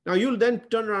 Now you'll then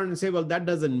turn around and say, well,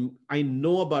 I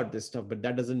know about this stuff, but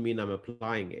that doesn't mean I'm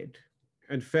applying it.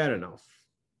 And fair enough.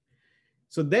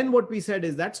 So then what we said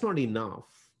is that's not enough.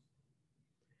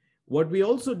 What we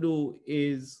also do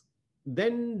is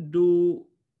then do,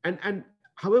 and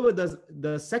however,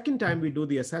 the second time we do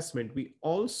the assessment, we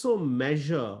also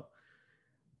measure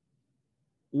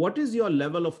what is your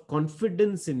level of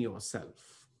confidence in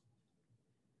yourself,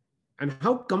 and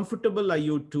how comfortable are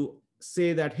you to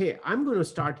say that, hey, I'm going to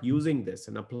start using this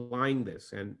and applying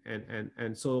this.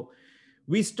 And so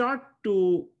we start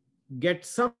to get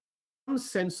some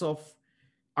sense of,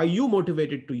 are you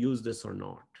motivated to use this or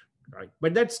not, right?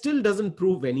 But that still doesn't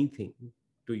prove anything,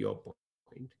 to your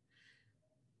point,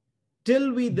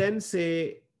 till we then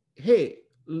say, hey,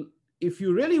 if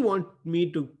you really want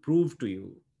me to prove to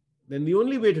you, then the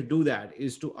only way to do that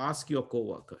is to ask your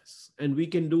coworkers, and we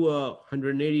can do a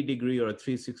 180-degree or a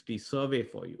 360 survey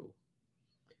for you.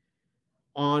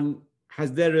 on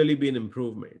has there really been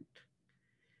improvement.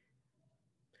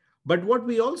 But what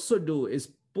we also do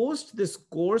is post this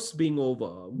course being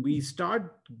over, we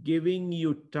start giving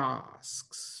you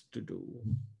tasks to do,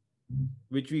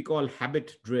 which we call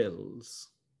habit drills.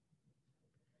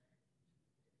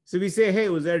 So we say, hey,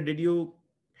 Uzair,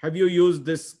 have you used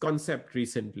this concept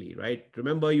recently, right?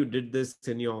 Remember you did this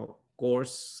in your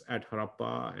course at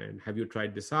Harappa, and have you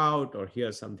tried this out? Or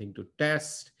here's something to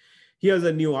test. Here's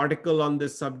a new article on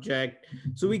this subject.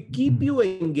 So we keep you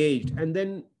engaged, and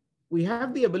then we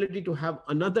have the ability to have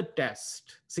another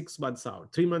test 6 months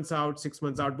out, 3 months out, 6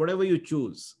 months out, whatever you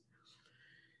choose.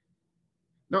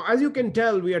 Now, as you can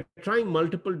tell, we are trying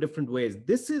multiple different ways.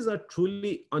 This is a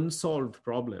truly unsolved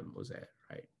problem, Uzair,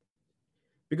 right?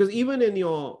 Because even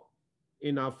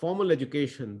in our formal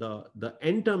education, the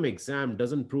end term exam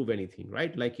doesn't prove anything,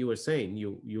 right? Like you were saying,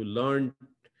 you learned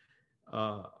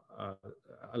a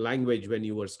language when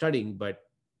you were studying, but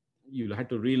you had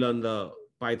to relearn the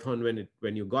Python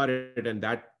when you got it, and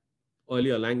that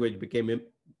earlier language became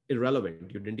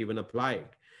irrelevant. You didn't even apply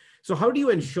it. So how do you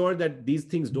ensure that these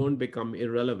things don't become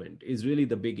irrelevant is really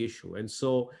the big issue. And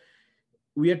so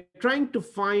we are trying to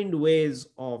find ways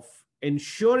of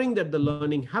ensuring that the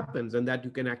learning happens and that you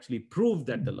can actually prove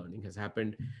that the learning has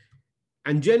happened.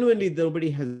 And genuinely, nobody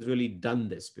has really done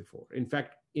this before. In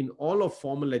fact, in all of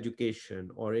formal education,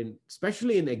 or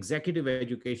especially in executive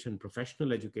education,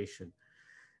 professional education,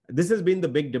 this has been the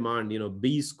big demand.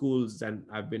 B schools, and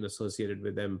I've been associated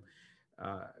with them,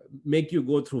 make you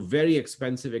go through very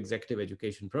expensive executive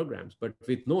education programs, but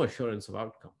with no assurance of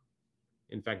outcome.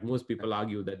 In fact, most people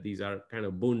argue that these are kind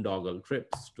of boondoggle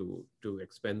trips to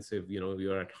expensive.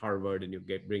 You're at Harvard and you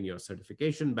bring your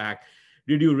certification back.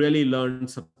 Did you really learn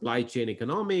supply chain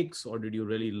economics, or did you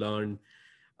really learn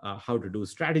how to do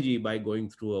strategy by going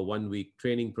through a 1-week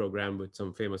training program with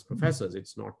some famous professors?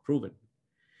 It's not proven.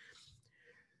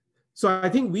 So I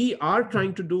think we are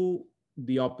trying to do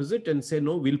the opposite and say,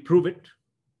 no, we'll prove it.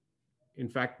 In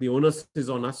fact, the onus is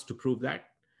on us to prove that.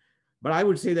 But I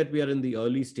would say that we are in the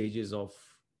early stages of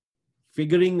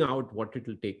figuring out what it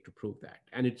will take to prove that.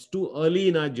 And it's too early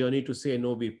in our journey to say,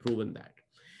 no, we've proven that.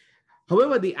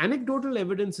 However, the anecdotal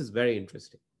evidence is very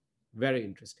interesting, very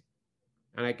interesting.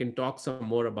 And I can talk some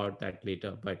more about that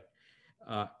later. But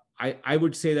I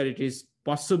would say that it is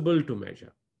possible to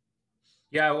measure.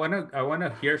 Yeah, I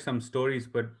wanna hear some stories,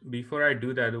 but before I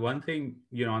do that, one thing,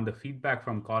 on the feedback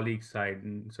from colleagues' side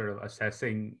and sort of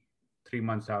assessing 3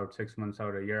 months out, 6 months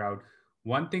out, a year out,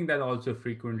 one thing that also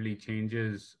frequently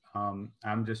changes,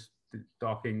 I'm just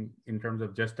talking in terms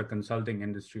of just the consulting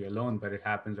industry alone, but it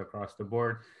happens across the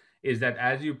board, is that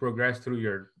as you progress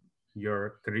through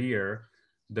your career,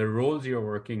 the roles you're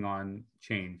working on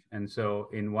change. And so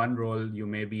in one role, you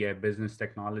may be a business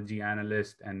technology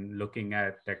analyst and looking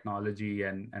at technology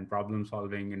and problem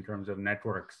solving in terms of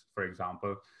networks, for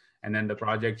example. And then the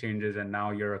project changes and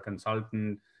now you're a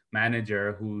consultant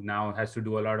manager who now has to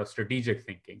do a lot of strategic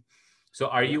thinking. So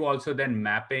are you also then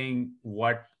mapping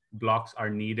what blocks are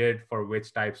needed for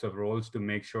which types of roles to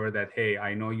make sure that, hey,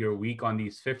 I know you're weak on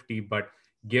these 50, but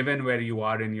given where you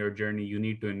are in your journey, you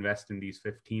need to invest in these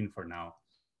 15 for now?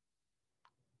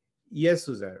 Yes,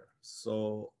 Uzair.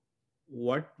 So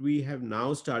what we have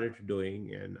now started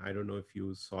doing, and I don't know if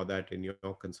you saw that in your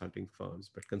consulting firms,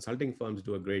 but consulting firms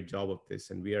do a great job of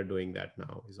this, and we are doing that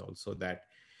now, is also that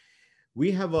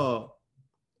we have a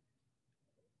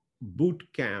boot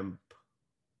camp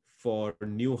for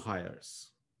new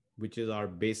hires, which is our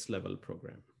base level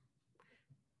program.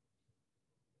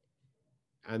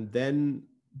 And then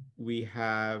we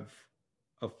have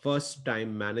a first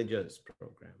time managers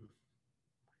program.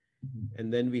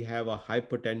 And then we have a high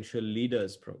potential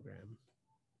leaders program.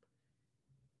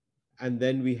 And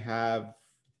then we have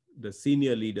the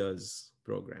senior leaders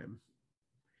program.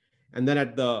 And then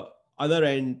at the other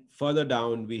end, further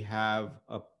down, we have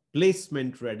a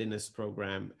placement readiness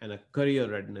program and a career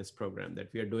readiness program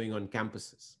that we are doing on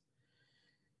campuses.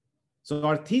 So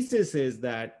our thesis is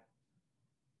that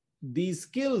these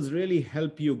skills really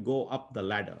help you go up the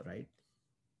ladder, right?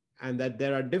 And that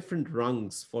there are different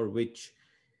rungs for which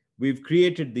we've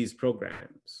created these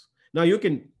programs. Now you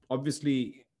can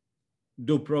obviously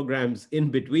do programs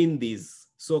in between these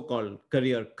so-called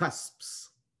career cusps.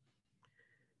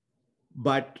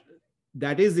 But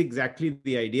that is exactly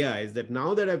the idea, is that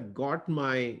now that I've got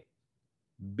my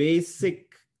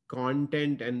basic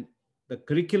content and the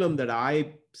curriculum that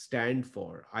I stand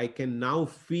for, I can now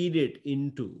feed it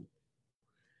into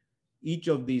each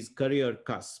of these career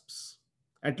cusps,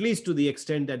 at least to the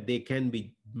extent that they can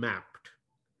be mapped.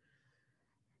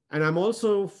 And I'm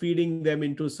also feeding them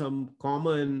into some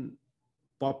common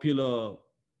popular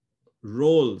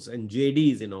roles and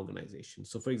JDs in organizations.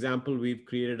 So for example, we've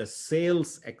created a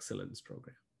sales excellence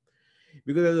program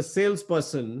because as a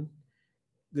salesperson,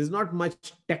 there's not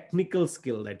much technical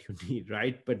skill that you need,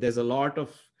 right? But there's a lot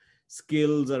of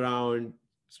skills around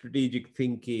strategic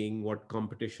thinking, what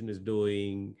competition is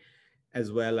doing,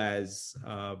 as well as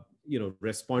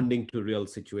responding to real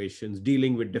situations,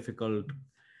 dealing with difficult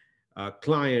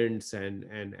clients, and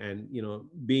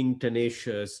being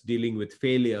tenacious, dealing with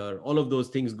failure. All of those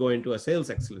things go into a sales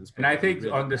excellence And I program. think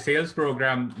Really. on the sales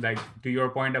program, like to your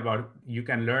point about you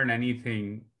can learn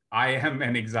anything, I am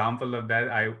an example of that.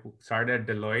 I started at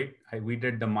Deloitte. We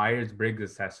did the Myers-Briggs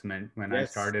assessment when I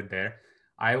Yes. started there.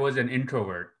 I was an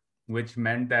introvert, which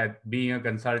meant that being a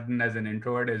consultant as an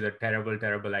introvert is a terrible,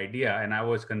 terrible idea. And I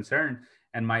was concerned.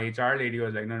 And my HR lady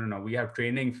was like, no, no, no, we have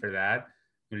training for that.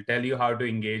 We'll tell you how to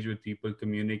engage with people,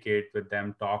 communicate with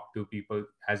them, talk to people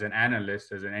as an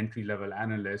analyst, as an entry-level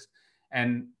analyst.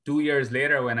 And 2 years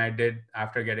later, when I did,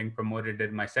 after getting promoted,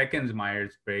 did my second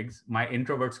Myers-Briggs, my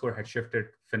introvert score had shifted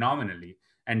phenomenally.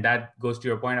 And that goes to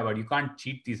your point about you can't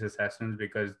cheat these assessments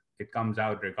because it comes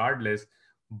out regardless.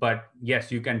 But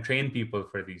yes, you can train people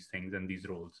for these things and these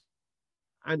roles.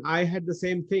 And I had the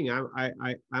same thing.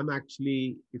 I'm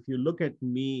actually, if you look at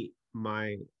me,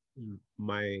 my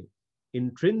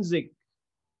intrinsic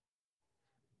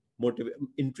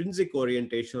intrinsic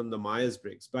orientation on the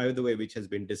Myers-Briggs, by the way, which has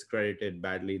been discredited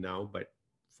badly now, but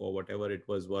for whatever it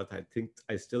was worth,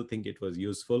 I still think it was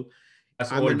useful.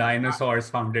 As old dinosaurs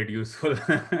found it useful.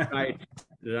 Right.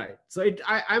 So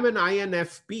I'm an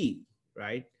INFP,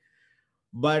 right?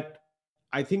 But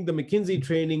I think the McKinsey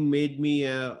training made me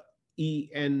a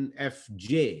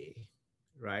ENFJ,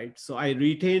 right? So I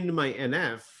retained my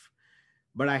NF,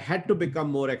 but I had to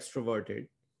become more extroverted.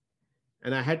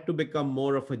 And I had to become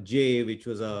more of a J, which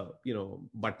was a,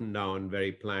 button down,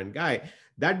 very planned guy.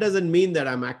 That doesn't mean that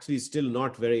I'm actually still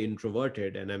not very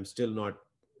introverted and I'm still not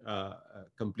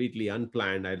completely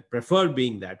unplanned. I prefer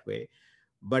being that way.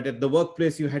 But at the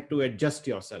workplace, you had to adjust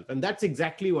yourself. And that's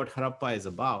exactly what Harappa is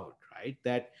about, right?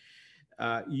 That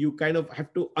you kind of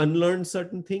have to unlearn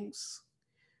certain things,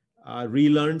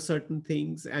 relearn certain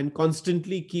things, and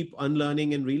constantly keep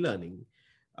unlearning and relearning.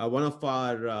 One of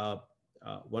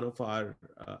our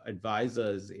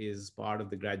advisors is part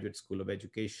of the Graduate School of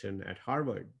Education at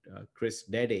Harvard, Chris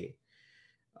Dede.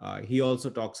 He also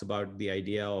talks about the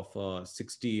idea of a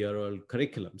 60-year-old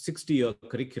curriculum, 60-year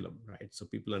curriculum, right? So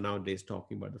people are nowadays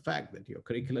talking about the fact that your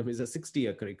curriculum is a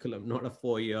 60-year curriculum, not a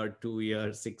 4-year, 2-year,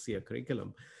 6-year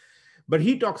curriculum. But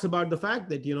he talks about the fact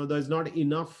that, there's not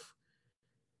enough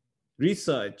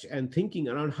research and thinking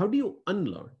around how do you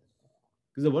unlearn?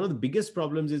 Because one of the biggest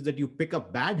problems is that you pick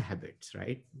up bad habits,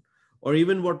 right? Or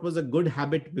even what was a good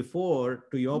habit before,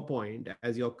 to your point,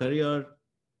 as your career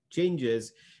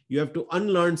changes, you have to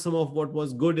unlearn some of what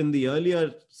was good in the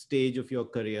earlier stage of your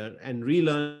career and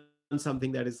relearn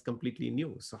something that is completely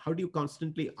new. So how do you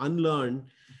constantly unlearn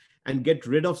and get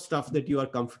rid of stuff that you are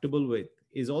comfortable with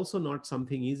is also not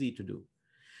something easy to do.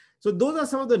 So those are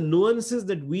some of the nuances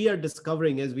that we are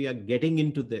discovering as we are getting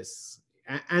into this.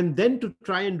 And then to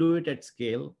try and do it at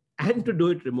scale and to do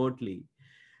it remotely,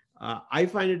 I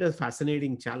find it a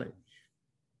fascinating challenge.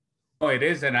 Oh, it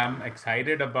is. And I'm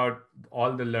excited about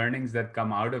all the learnings that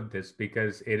come out of this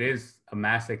because it is a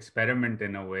mass experiment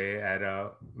in a way at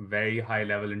a very high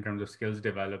level in terms of skills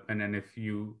development. And if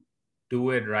you do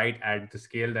it right at the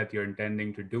scale that you're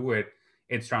intending to do it,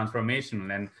 it's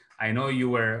transformational. And I know you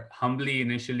were humbly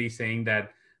initially saying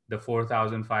that the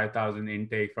 4,000, 5,000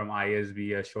 intake from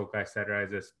ISB, Ashoka, et cetera,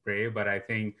 is a spray. But I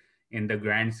think in the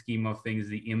grand scheme of things,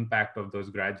 the impact of those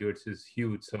graduates is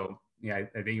huge. So yeah,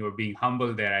 I think you're being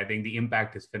humble there. I think the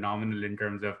impact is phenomenal in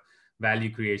terms of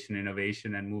value creation,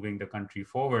 innovation, and moving the country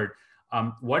forward.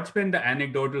 What's been the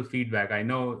anecdotal feedback? I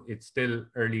know it's still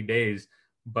early days,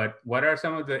 but what are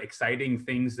some of the exciting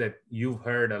things that you've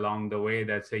heard along the way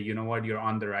that say, you know what, you're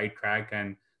on the right track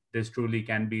and this truly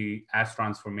can be as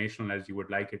transformational as you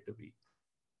would like it to be?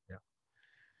 Yeah.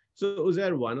 So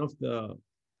Uzair, one of the,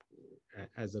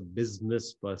 as a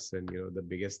business person, the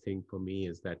biggest thing for me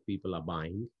is that people are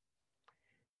buying.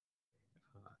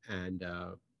 And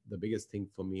the biggest thing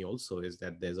for me also is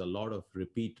that there's a lot of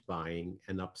repeat buying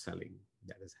and upselling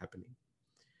that is happening.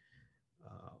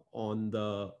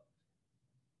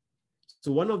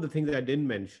 So one of the things that I didn't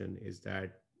mention is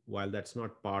that while that's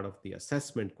not part of the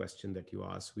assessment question that you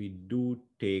asked, we do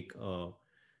take a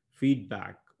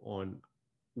feedback on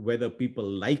whether people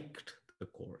liked the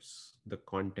course, the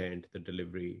content, the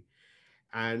delivery.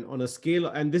 And on a scale,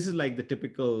 and this is like the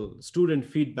typical student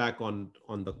feedback on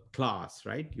the class,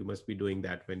 right? You must be doing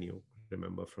that when you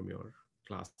remember from your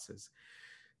classes.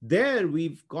 There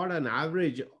we've got an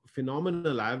average,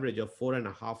 phenomenal average of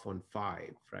 4.5 on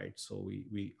 5, right? So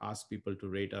we ask people to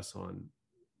rate us on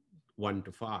 1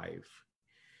 to 5.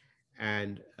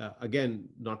 And again,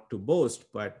 not to boast,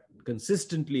 but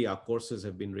consistently our courses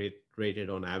have been rated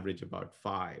on average about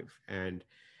 5. And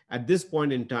at this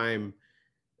point in time,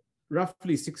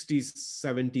 roughly 60,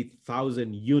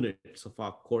 70,000 units of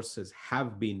our courses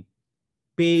have been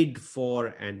paid for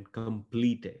and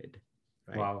completed,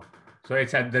 right? Wow. So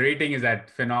the rating is at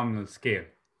phenomenal scale.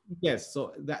 Yes.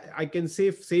 So that I can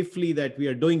say safely that we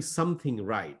are doing something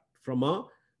right from a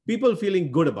people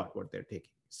feeling good about what they're taking.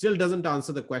 Still doesn't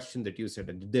answer the question that you said.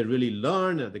 Did they really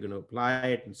learn? Are they going to apply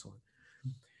it and so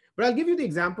on? But I'll give you the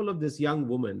example of this young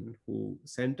woman who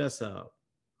sent us a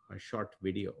short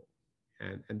video.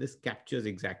 And this captures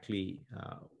exactly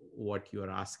what you are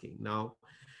asking. Now,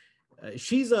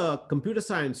 she's a computer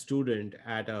science student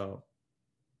at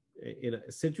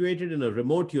situated in a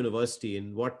remote university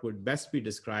in what would best be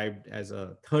described as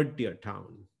a third-tier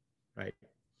town, right?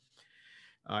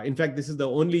 In fact, this is the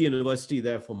only university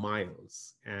there for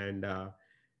miles. And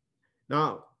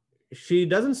now she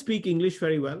doesn't speak English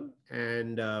very well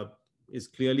and is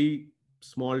clearly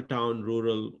small town,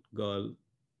 rural girl,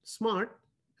 smart,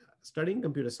 studying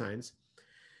computer science.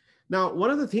 Now, one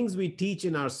of the things we teach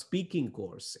in our speaking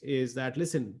course is that,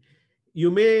 listen,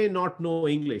 you may not know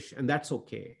English, and that's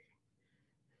okay.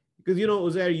 Because,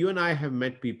 Uzair, you and I have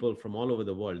met people from all over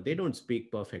the world. They don't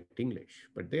speak perfect English,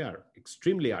 but they are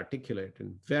extremely articulate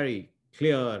and very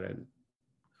clear and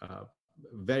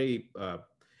very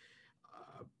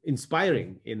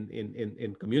inspiring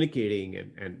in communicating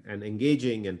and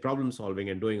engaging and problem solving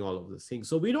and doing all of these things.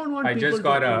 So we don't want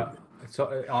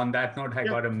so on that note, I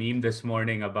got a meme this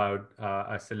morning about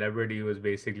a celebrity who was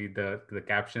basically the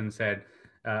caption said,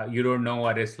 you don't know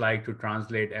what it's like to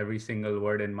translate every single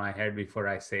word in my head before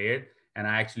I say it. And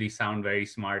I actually sound very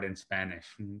smart in Spanish.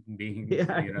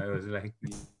 It was like...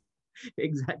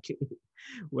 Exactly.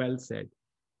 Well said.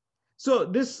 So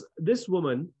this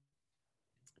woman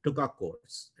took our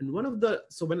course. And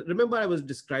remember I was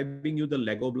describing you the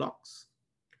Lego blocks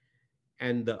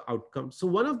and the outcomes. So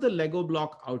one of the Lego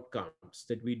block outcomes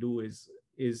that we do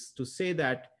is to say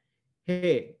that,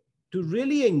 hey, to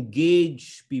really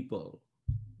engage people,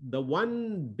 the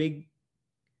one big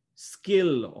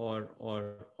skill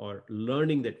or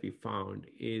learning that we found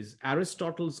is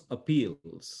Aristotle's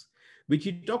Appeals, which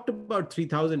he talked about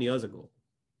 3,000 years ago.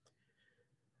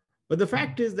 But the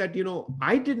fact is that,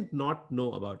 I did not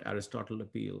know about Aristotle's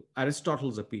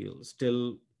Appeals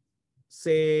till,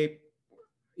 say,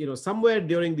 somewhere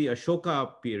during the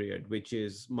Ashoka period, which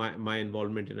is my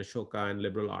involvement in Ashoka and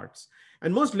liberal arts.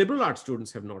 And most liberal arts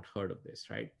students have not heard of this,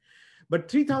 right? But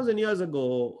 3,000 years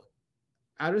ago,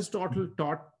 Aristotle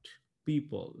taught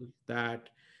people that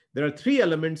there are 3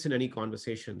 elements in any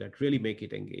conversation that really make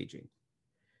it engaging: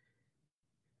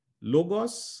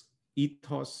 logos,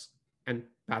 ethos, and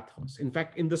pathos. In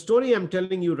fact, in the story I'm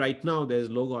telling you right now, there's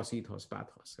logos, ethos,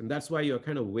 pathos. And that's why you're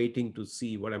kind of waiting to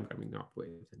see what I'm coming up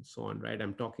with and so on, right?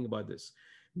 I'm talking about this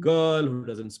girl who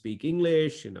doesn't speak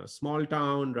English in a small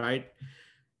town, right?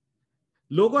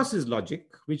 Logos is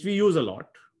logic, which we use a lot.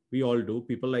 We all do.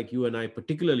 People like you and I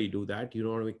particularly do that.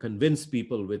 We convince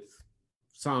people with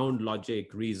sound,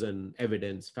 logic, reason,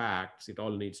 evidence, facts. It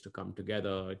all needs to come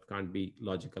together. It can't be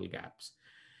logical gaps.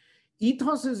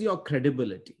 Ethos is your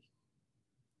credibility.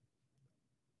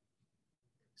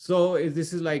 So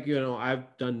this is like,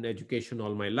 I've done education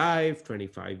all my life,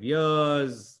 25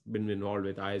 years, been involved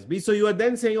with ISB. So you are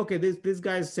then saying, okay, this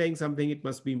guy is saying something, it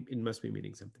must be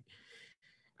meaning something.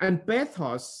 And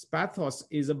pathos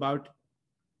is about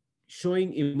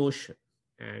showing emotion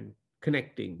and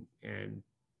connecting and,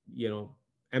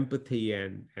 empathy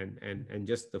and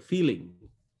just the feeling.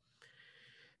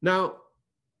 Now,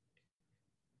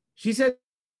 she said,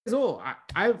 oh,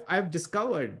 I've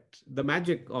discovered the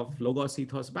magic of logos,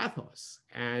 ethos, pathos.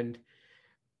 And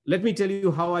let me tell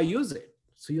you how I use it.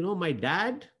 So, my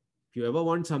dad, if you ever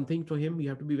want something from him, you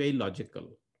have to be very logical.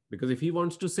 Because if he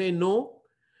wants to say no,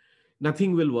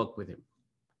 nothing will work with him.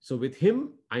 So with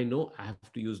him, I know I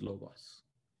have to use logos.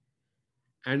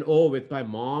 And with my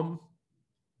mom,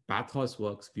 pathos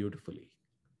works beautifully.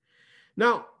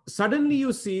 Now, suddenly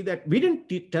you see that we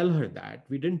didn't tell her that.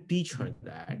 We didn't teach her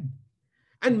that.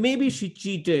 And maybe she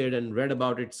cheated and read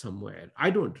about it somewhere.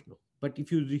 I don't know. But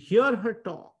if you hear her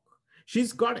talk,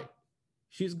 she's got it.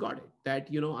 She's got it. That,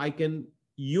 I can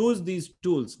use these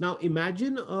tools. Now,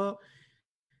 imagine a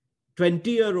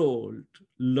 20-year-old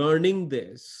learning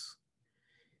this.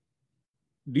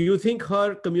 Do you think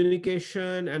her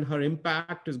communication and her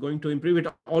impact is going to improve? It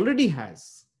already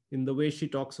has in the way she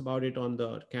talks about it on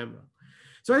the camera.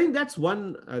 So I think that's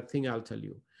one thing I'll tell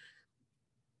you.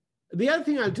 The other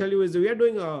thing I'll tell you is that we are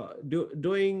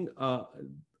doing our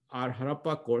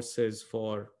Harappa courses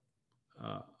for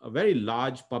a very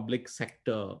large public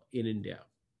sector in India.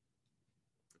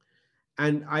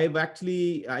 And I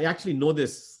actually know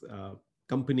this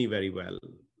company very well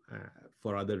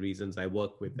for other reasons. I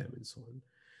work with them and so on.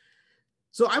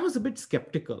 So I was a bit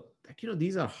skeptical that,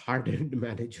 these are hardened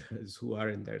managers who are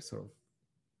in their sort of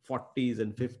 40s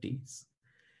and 50s.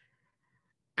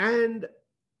 And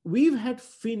we've had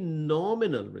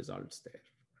phenomenal results there,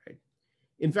 right?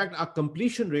 In fact, our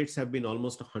completion rates have been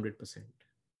almost 100%.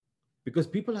 Because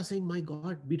people are saying, my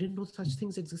God, we didn't know such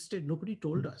things existed. Nobody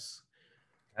told us.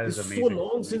 It's so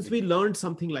long since we learned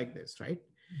something like this, right?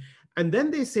 And then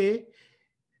they say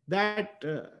that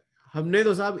हमने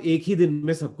तो साहब एक ही दिन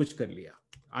में सब कुछ कर लिया.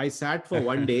 I sat for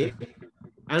one day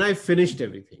and I finished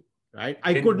everything, right?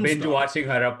 I couldn't binge stop. watching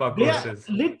Harappa courses.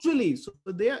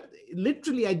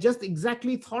 Literally, I just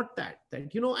exactly thought that,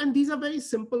 and these are very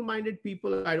simple-minded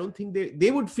people. I don't think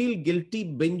they would feel guilty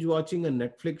binge watching a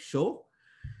Netflix show,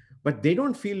 but they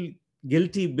don't feel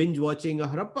guilty binge watching a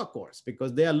Harappa course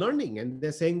because they are learning, and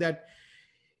they're saying that,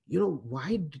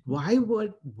 why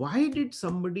did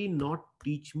somebody not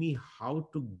teach me how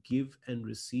to give and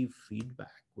receive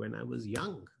feedback when I was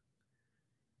young?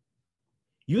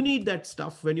 You need that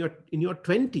stuff when you're in your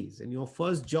 20s, in your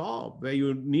first job, where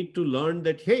you need to learn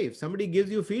that, hey, if somebody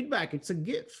gives you feedback, it's a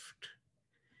gift.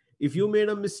 If you made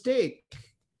a mistake,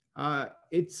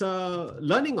 it's a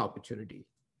learning opportunity,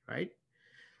 right?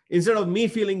 Instead of me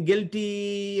feeling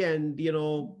guilty and,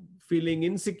 feeling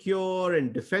insecure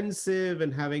and defensive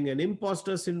and having an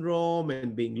imposter syndrome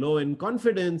and being low in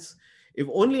confidence, if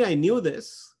only I knew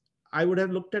this, I would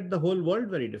have looked at the whole world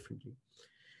very differently.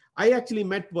 I actually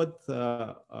met with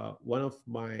one of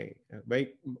my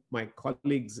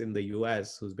colleagues in the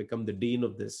US who's become the dean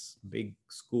of this big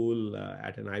school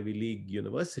at an Ivy League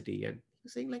university. And he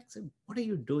was saying, what are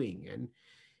you doing? And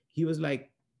he was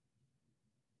like,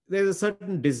 there's a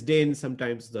certain disdain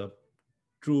sometimes the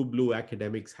true blue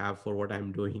academics have for what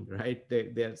I'm doing, right?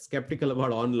 They're skeptical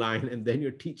about online, and then you're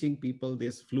teaching people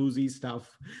this floozy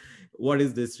stuff. What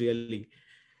is this really?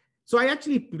 So I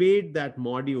actually played that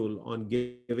module on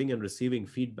giving and receiving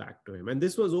feedback to him. And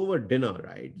this was over dinner,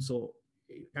 right? So,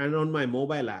 and on my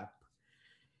mobile app.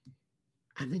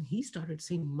 And then he started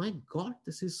saying, my God,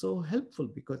 this is so helpful,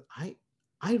 because I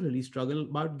really struggle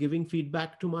about giving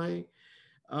feedback to my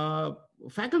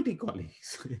faculty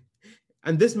colleagues.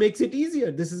 And this makes it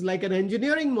easier. This is like an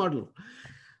engineering model.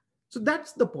 So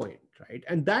that's the point, right?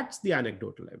 And that's the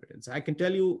anecdotal evidence. I can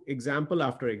tell you example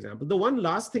after example. The one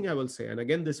last thing I will say, and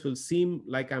again, this will seem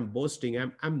like I'm boasting.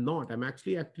 I'm not. I'm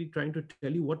actually trying to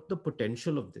tell you what the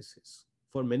potential of this is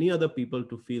for many other people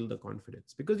to feel the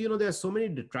confidence. Because, there are so many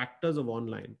detractors of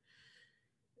online.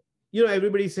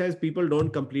 Everybody says people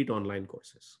don't complete online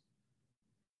courses.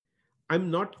 I'm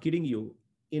not kidding you.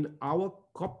 In our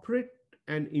corporate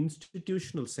and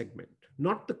institutional segment,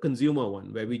 not the consumer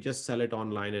one where we just sell it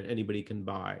online and anybody can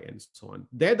buy and so on.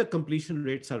 There, the completion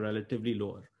rates are relatively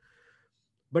lower.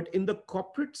 But in the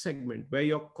corporate segment, where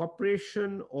your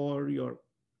corporation or your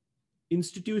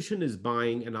institution is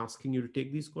buying and asking you to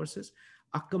take these courses,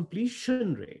 our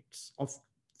completion rates of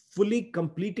fully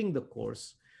completing the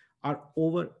course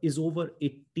is over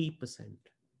 80%.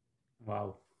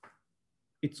 Wow.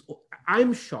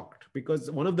 I'm shocked,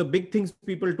 because one of the big things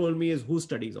people told me is, who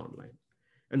studies online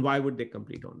and why would they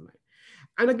complete online?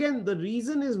 And again, the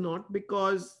reason is not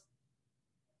because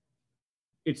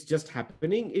it's just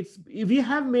happening. We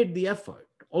have made the effort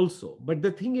also, but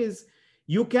the thing is,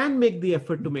 you can make the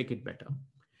effort to make it better.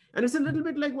 And it's a little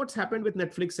bit like what's happened with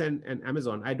Netflix and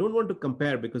Amazon. I don't want to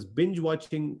compare, because binge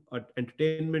watching an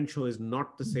entertainment show is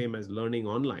not the same as learning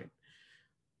online.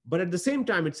 But at the same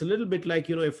time, it's a little bit like,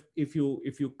 if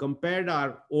you compared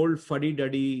our old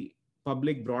fuddy-duddy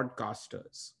public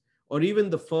broadcasters, or even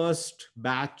the first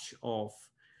batch of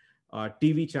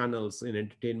TV channels in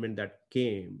entertainment that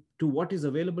came, to what is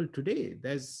available today,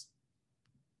 there's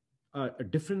a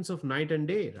difference of night and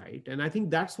day, right? And I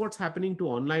think that's what's happening to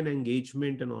online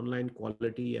engagement and online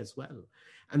quality as well.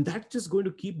 And that's just going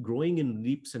to keep growing in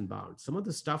leaps and bounds. Some of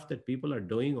the stuff that people are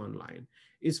doing online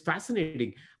is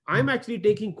fascinating. I'm actually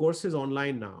taking courses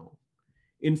online now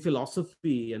in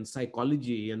philosophy and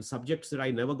psychology and subjects that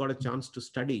I never got a chance to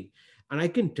study. And I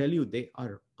can tell you, they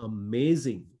are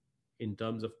amazing in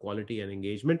terms of quality and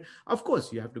engagement. Of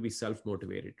course, you have to be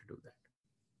self-motivated to do that.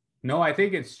 No, I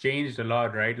think it's changed a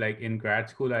lot, right? Like in grad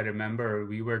school, I remember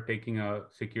we were taking a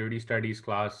security studies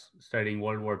class studying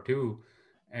World War II.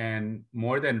 And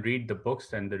more than read the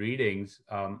books and the readings,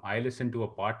 I listen to a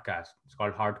podcast. It's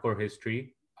called Hardcore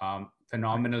History.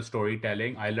 Phenomenal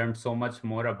storytelling. I learned so much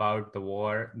more about the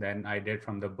war than I did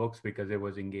from the books because it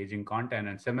was engaging content.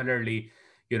 And similarly,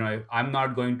 I'm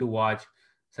not going to watch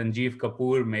Sanjeev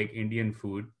Kapoor make Indian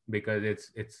food because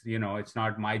it's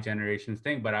not my generation's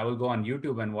thing. But I will go on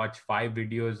YouTube and watch 5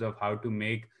 videos of how to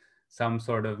make some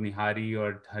sort of nihari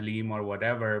or halim or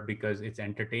whatever because it's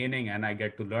entertaining and I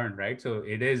get to learn, right? So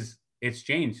it's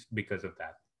changed because of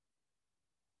that.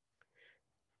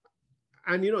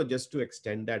 And just to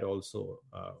extend that also,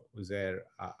 Uzair,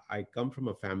 I come from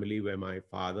a family where my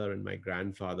father and my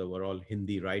grandfather were all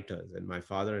Hindi writers, and my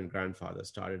father and grandfather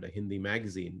started a Hindi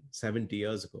magazine 70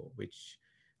 years ago, which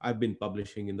I've been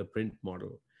publishing in the print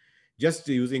model. Just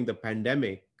using the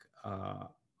pandemic,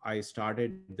 I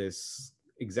started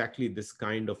exactly this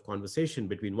kind of conversation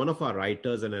between one of our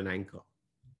writers and an anchor.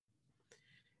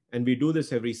 And we do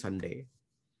this every Sunday.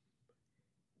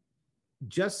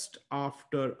 Just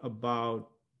after about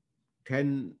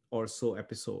 10 or so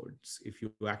episodes, if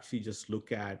you actually just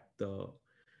look at the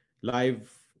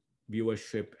live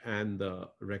viewership and the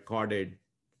recorded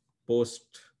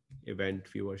post event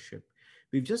viewership,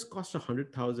 we've just crossed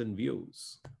 100,000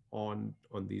 views on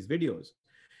these videos.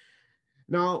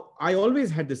 Now, I always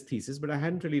had this thesis, but I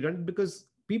hadn't really run it because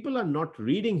people are not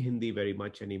reading Hindi very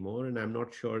much anymore. And I'm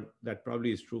not sure that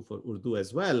probably is true for Urdu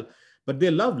as well, but they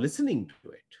love listening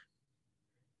to it.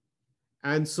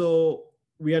 And so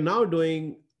we are now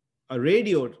doing a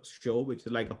radio show, which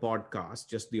is like a podcast,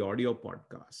 just the audio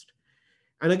podcast.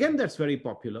 And again, that's very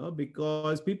popular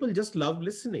because people just love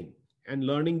listening and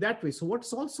learning that way. So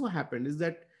what's also happened is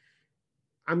that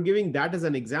I'm giving that as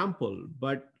an example,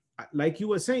 but like you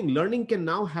were saying, learning can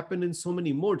now happen in so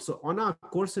many modes. So on our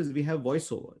courses, we have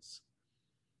voiceovers.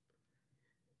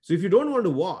 So if you don't want to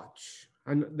watch,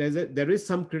 and there is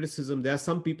some criticism, there are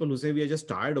some people who say we are just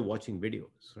tired of watching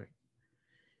videos, right?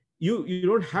 You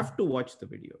don't have to watch the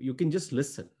video. You can just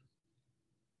listen.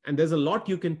 And there's a lot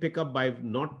you can pick up by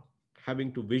not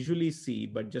having to visually see,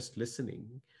 but just listening.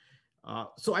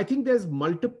 So I think there's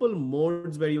multiple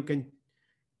modes where you can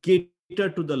cater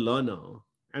to the learner.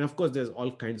 And of course, there's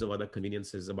all kinds of other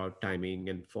conveniences about timing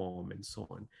and form and so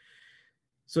on.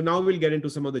 So now we'll get into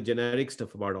some of the generic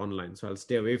stuff about online. So I'll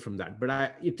stay away from that.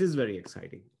 But it is very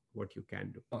exciting what you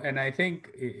can do. And I think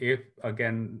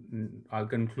I'll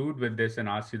conclude with this and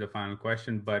ask you the final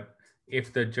question, but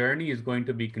if the journey is going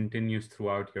to be continuous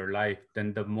throughout your life,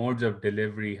 then the modes of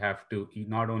delivery have to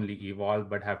not only evolve,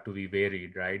 but have to be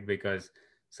varied, right? Because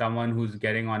someone who's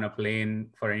getting on a plane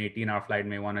for an 18-hour flight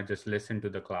may want to just listen to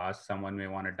the class. Someone may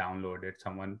want to download it.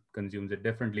 Someone consumes it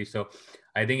differently. So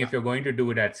I think if you're going to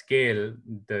do it at scale,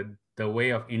 the way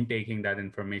of intaking that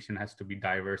information has to be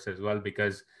diverse as well,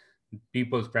 because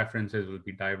people's preferences will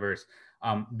be diverse.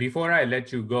 Before I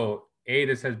let you go,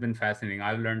 this has been fascinating.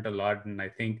 I've learned a lot, and I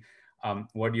think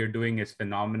what you're doing is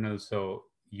phenomenal. So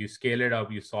you scale it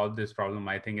up, you solve this problem.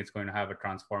 I think it's going to have a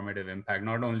transformative impact,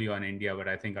 not only on India, but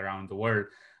I think around the world.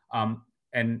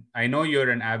 And I know you're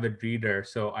an avid reader,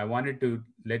 so I wanted to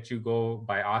let you go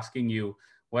by asking you,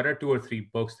 what are 2 or 3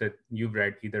 books that you've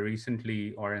read either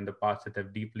recently or in the past that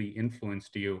have deeply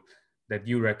influenced you that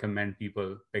you recommend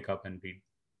people pick up and read?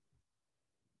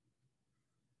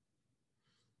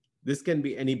 This can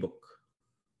be any book.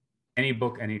 Any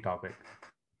book, any topic.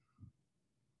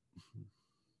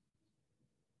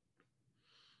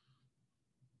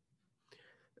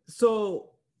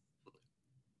 So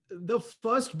the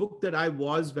first book that I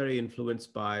was very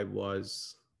influenced by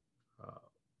was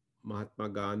Mahatma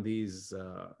Gandhi's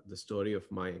The Story of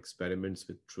My Experiments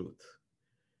with Truth.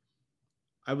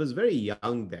 I was very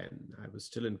young then. I was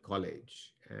still in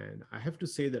college. And I have to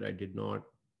say that I did not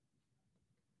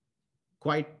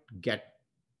quite get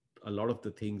a lot of the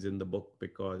things in the book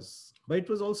but it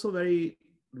was also very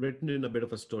written in a bit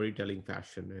of a storytelling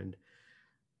fashion. And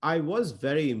I was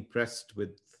very impressed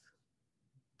with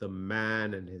the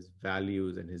man and his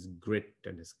values and his grit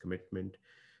and his commitment.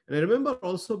 And I remember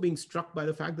also being struck by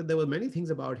the fact that there were many things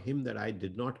about him that I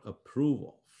did not approve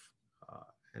of.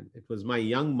 And it was my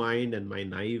young mind and my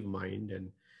naive mind.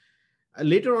 And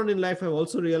later on in life, I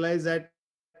also realized that,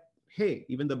 hey,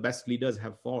 even the best leaders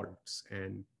have faults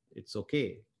and it's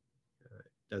okay.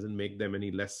 It doesn't make them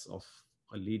any less of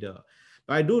a leader.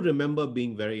 But I do remember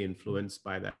being very influenced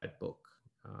by that book.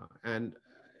 And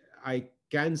I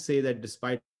can say that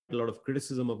despite a lot of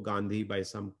criticism of Gandhi by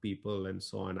some people and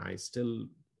so on, I still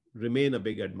remain a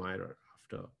big admirer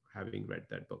after having read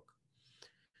that book.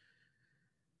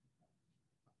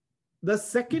 The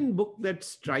second book that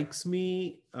strikes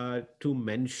me to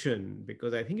mention,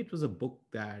 because I think it was a book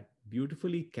that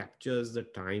beautifully captures the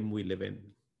time we live in.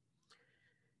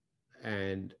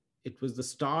 And it was the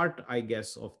start, I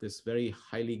guess, of this very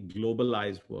highly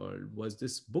globalized world, was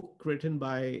this book written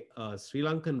by a Sri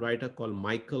Lankan writer called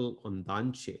Michael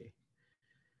Ondanche,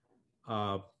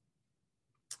 uh,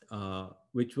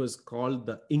 which was called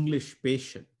The English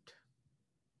Patient.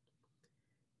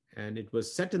 And it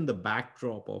was set in the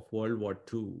backdrop of World War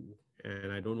II.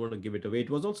 And I don't want to give it away. It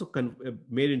was also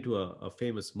made into a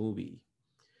famous movie.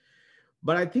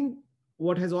 But I think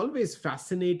what has always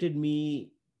fascinated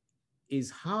me is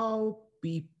how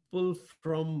people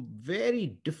from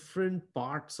very different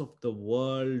parts of the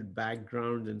world,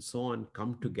 backgrounds, and so on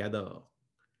come together,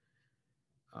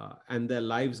 and their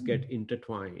lives get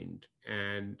intertwined.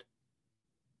 And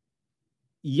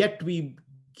yet we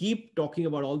keep talking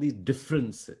about all these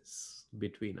differences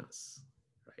between us,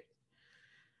 right?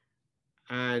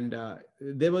 And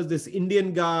there was this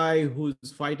Indian guy who's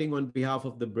fighting on behalf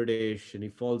of the British, and he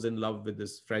falls in love with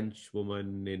this French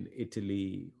woman in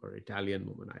Italy, or Italian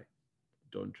woman, I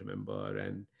don't remember.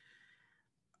 And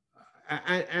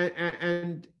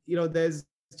you know, there's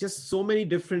just so many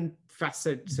different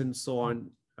facets and so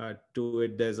on to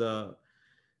it. There's a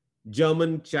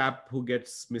German chap who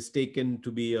gets mistaken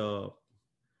to be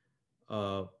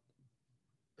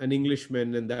an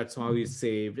Englishman, and that's how he's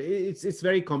saved. It's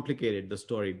very complicated, the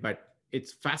story, but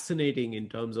it's fascinating in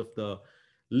terms of the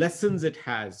lessons it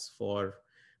has for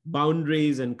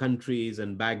boundaries and countries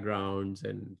and backgrounds,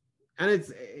 and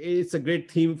it's a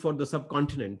great theme for the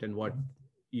subcontinent and what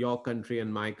your country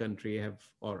and my country have,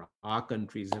 or our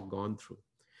countries have gone through.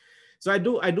 So I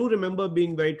do remember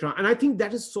being very and I think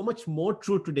that is so much more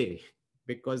true today,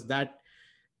 because that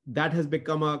has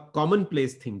become a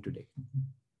commonplace thing today,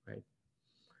 right?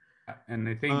 And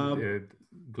I think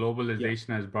globalization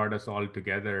has brought us all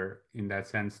together in that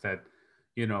sense that,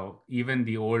 you know, even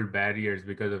the old barriers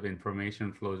because of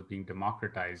information flows being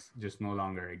democratized just no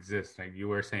longer exist. Like you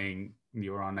were saying,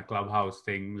 you were on a Clubhouse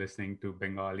thing listening to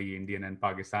Bengali, Indian, and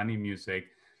Pakistani music.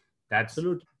 That's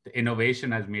absolutely, the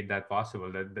innovation has made that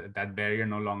possible. That barrier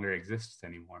no longer exists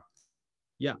anymore.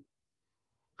 Yeah.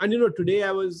 And you know, today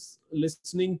I was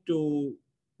listening to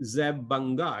Zeb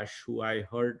Bangash, who I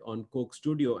heard on Coke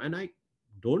Studio, and I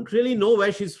don't really know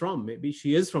where she's from. Maybe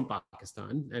she is from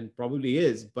Pakistan, and probably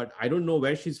is, but I don't know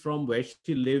where she's from, where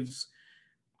she lives,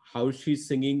 how she's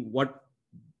singing, what,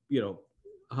 you know,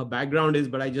 her background is,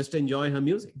 but I just enjoy her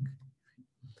music.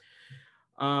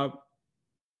 A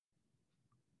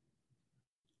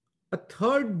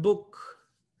third book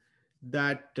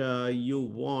that you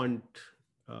want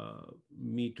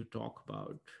me to talk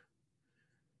about.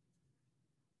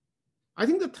 I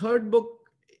think the third book,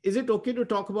 is it okay to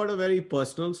talk about a very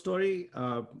personal story?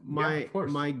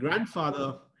 My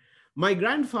grandfather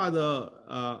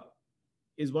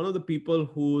is one of the people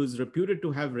who is reputed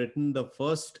to have written the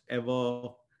first ever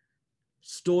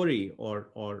story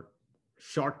or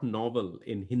short novel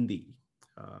in Hindi.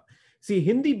 See,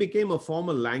 Hindi became a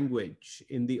formal language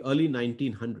in the early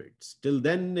 1900s. Till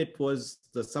then, it was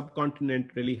the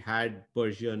subcontinent really had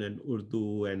Persian and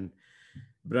Urdu and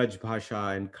Braj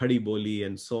Bhasha and Khadi Boli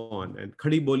and so on. And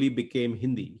Khadi Boli became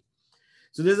Hindi.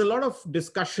 So there's a lot of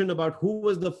discussion about who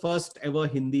was the first ever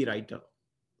Hindi writer,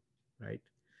 right?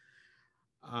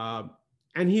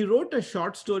 And he wrote a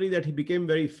short story that he became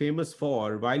very famous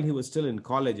for while he was still in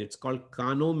college. It's called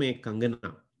Kano Mein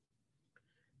Kangana.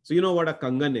 So you know what a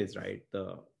kangan is, right?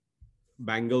 The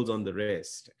bangles on the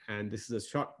wrist. And this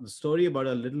is a story about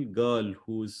a little girl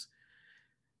who's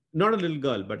not a little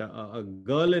girl, but a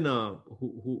girl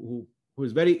who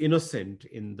is very innocent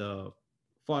in the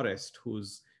forest,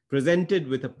 who's presented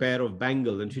with a pair of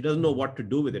bangles, and she doesn't know what to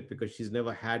do with it because she's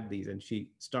never had these, and she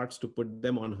starts to put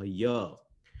them on her ear.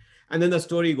 And then the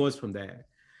story goes from there.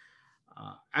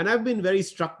 And I've been very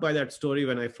struck by that story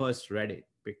when I first read it,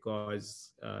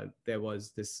 because there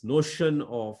was this notion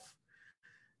of,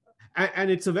 and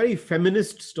it's a very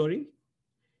feminist story.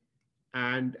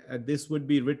 And this would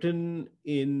be written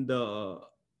in the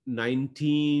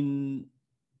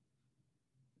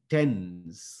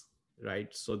 1910s,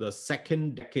 right? So the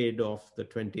second decade of the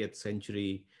 20th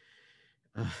century,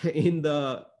 in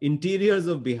the interiors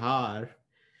of Bihar,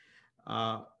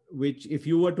 which if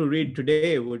you were to read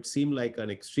today would seem like an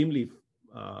extremely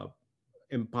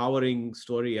empowering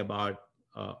story about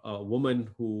a woman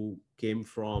who came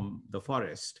from the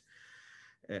forest,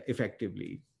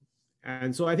 effectively.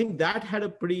 And so I think that had a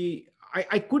pretty,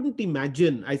 I couldn't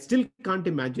imagine, I still can't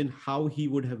imagine how he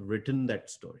would have written that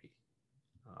story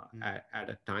at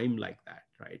a time like that,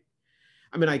 right?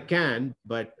 I mean, I can,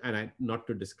 but, not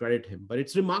to discredit him, but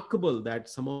it's remarkable that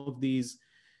some of these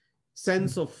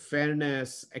sense of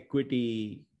fairness,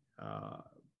 equity,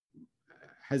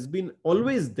 has been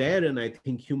always there in, I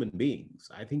think, human beings.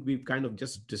 I think we've kind of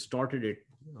just distorted it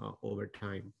over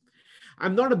time.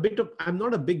 I'm not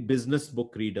a big business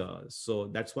book reader, so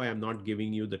that's why I'm not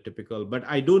giving you the typical, but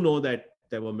I do know that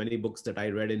there were many books that I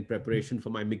read in preparation for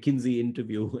my McKinsey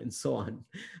interview and so on.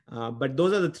 But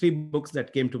those are the 3 books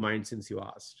that came to mind since you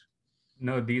asked.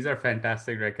 No, these are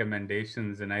fantastic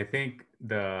recommendations. And I think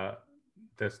the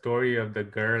story of the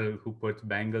girl who puts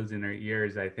bangles in her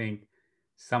ears, I think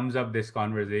sums up this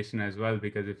conversation as well,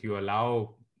 because if you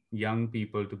allow young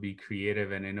people to be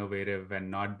creative and innovative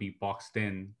and not be boxed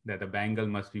in that the bangle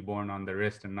must be worn on the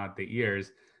wrist and not the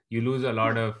ears, you lose a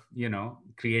lot of,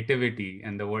 creativity,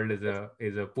 and the world is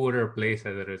a poorer place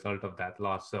as a result of that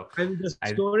loss. So, and the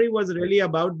story was really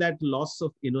about that loss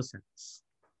of innocence.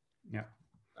 Yeah.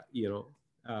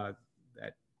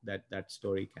 That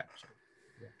story captured.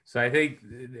 So I think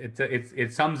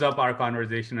it sums up our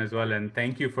conversation as well. And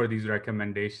thank you for these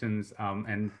recommendations,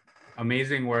 and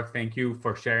amazing work. Thank you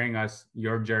for sharing us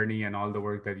your journey and all the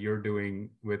work that you're doing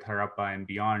with Harappa and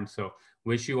beyond. So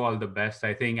wish you all the best.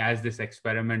 I think as this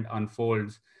experiment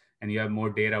unfolds and you have more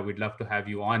data, we'd love to have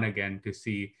you on again to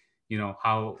see,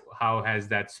 how has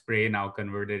that spray now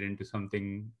converted into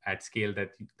something at scale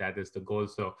that is the goal.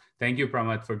 So thank you,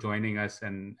 Pramath, for joining us,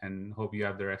 and hope you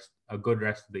have a good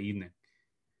rest of the evening.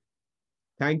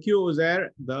 Thank you, Uzair.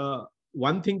 The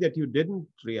one thing that you didn't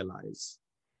realize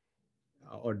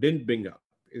or didn't bring up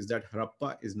is that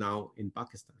Harappa is now in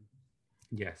Pakistan.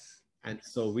 Yes. And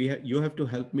so you have to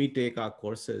help me take our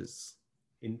courses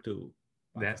into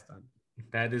Pakistan.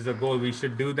 That is a goal. We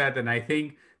should do that. And I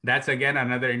think that's, again,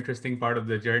 another interesting part of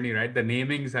the journey, right? The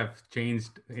namings have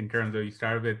changed in terms of, you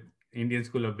start with Indian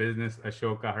School of Business,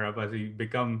 Ashoka, Harappa, so you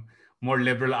become more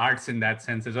liberal arts in that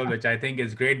sense as well, which I think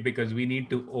is great, because we need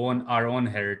to own our own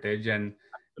heritage and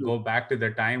go back to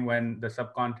the time when the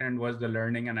subcontinent was the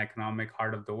learning and economic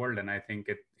heart of the world. And I think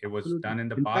it was done in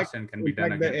the past and can be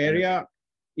done again. The area,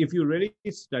 if you really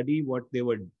study what they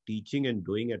were teaching and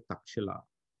doing at Takshila,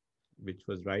 which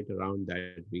was right around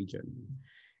that region,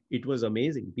 it was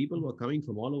amazing. People were coming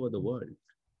from all over the world,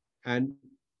 and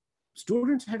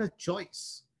students had a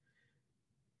choice.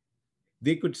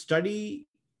 They could study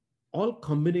all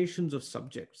combinations of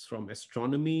subjects, from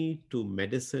astronomy to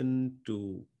medicine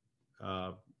to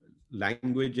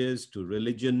languages to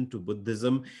religion to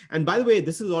Buddhism. And by the way,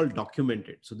 this is all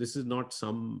documented, so this is not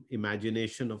some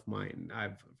imagination of mine.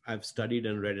 I've studied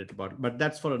and read it about, but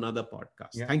that's for another podcast.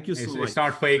 Yeah. Thank you so much. It's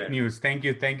not fake news. Thank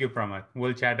you, Pramath.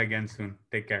 We'll chat again soon.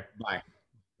 Take care. Bye.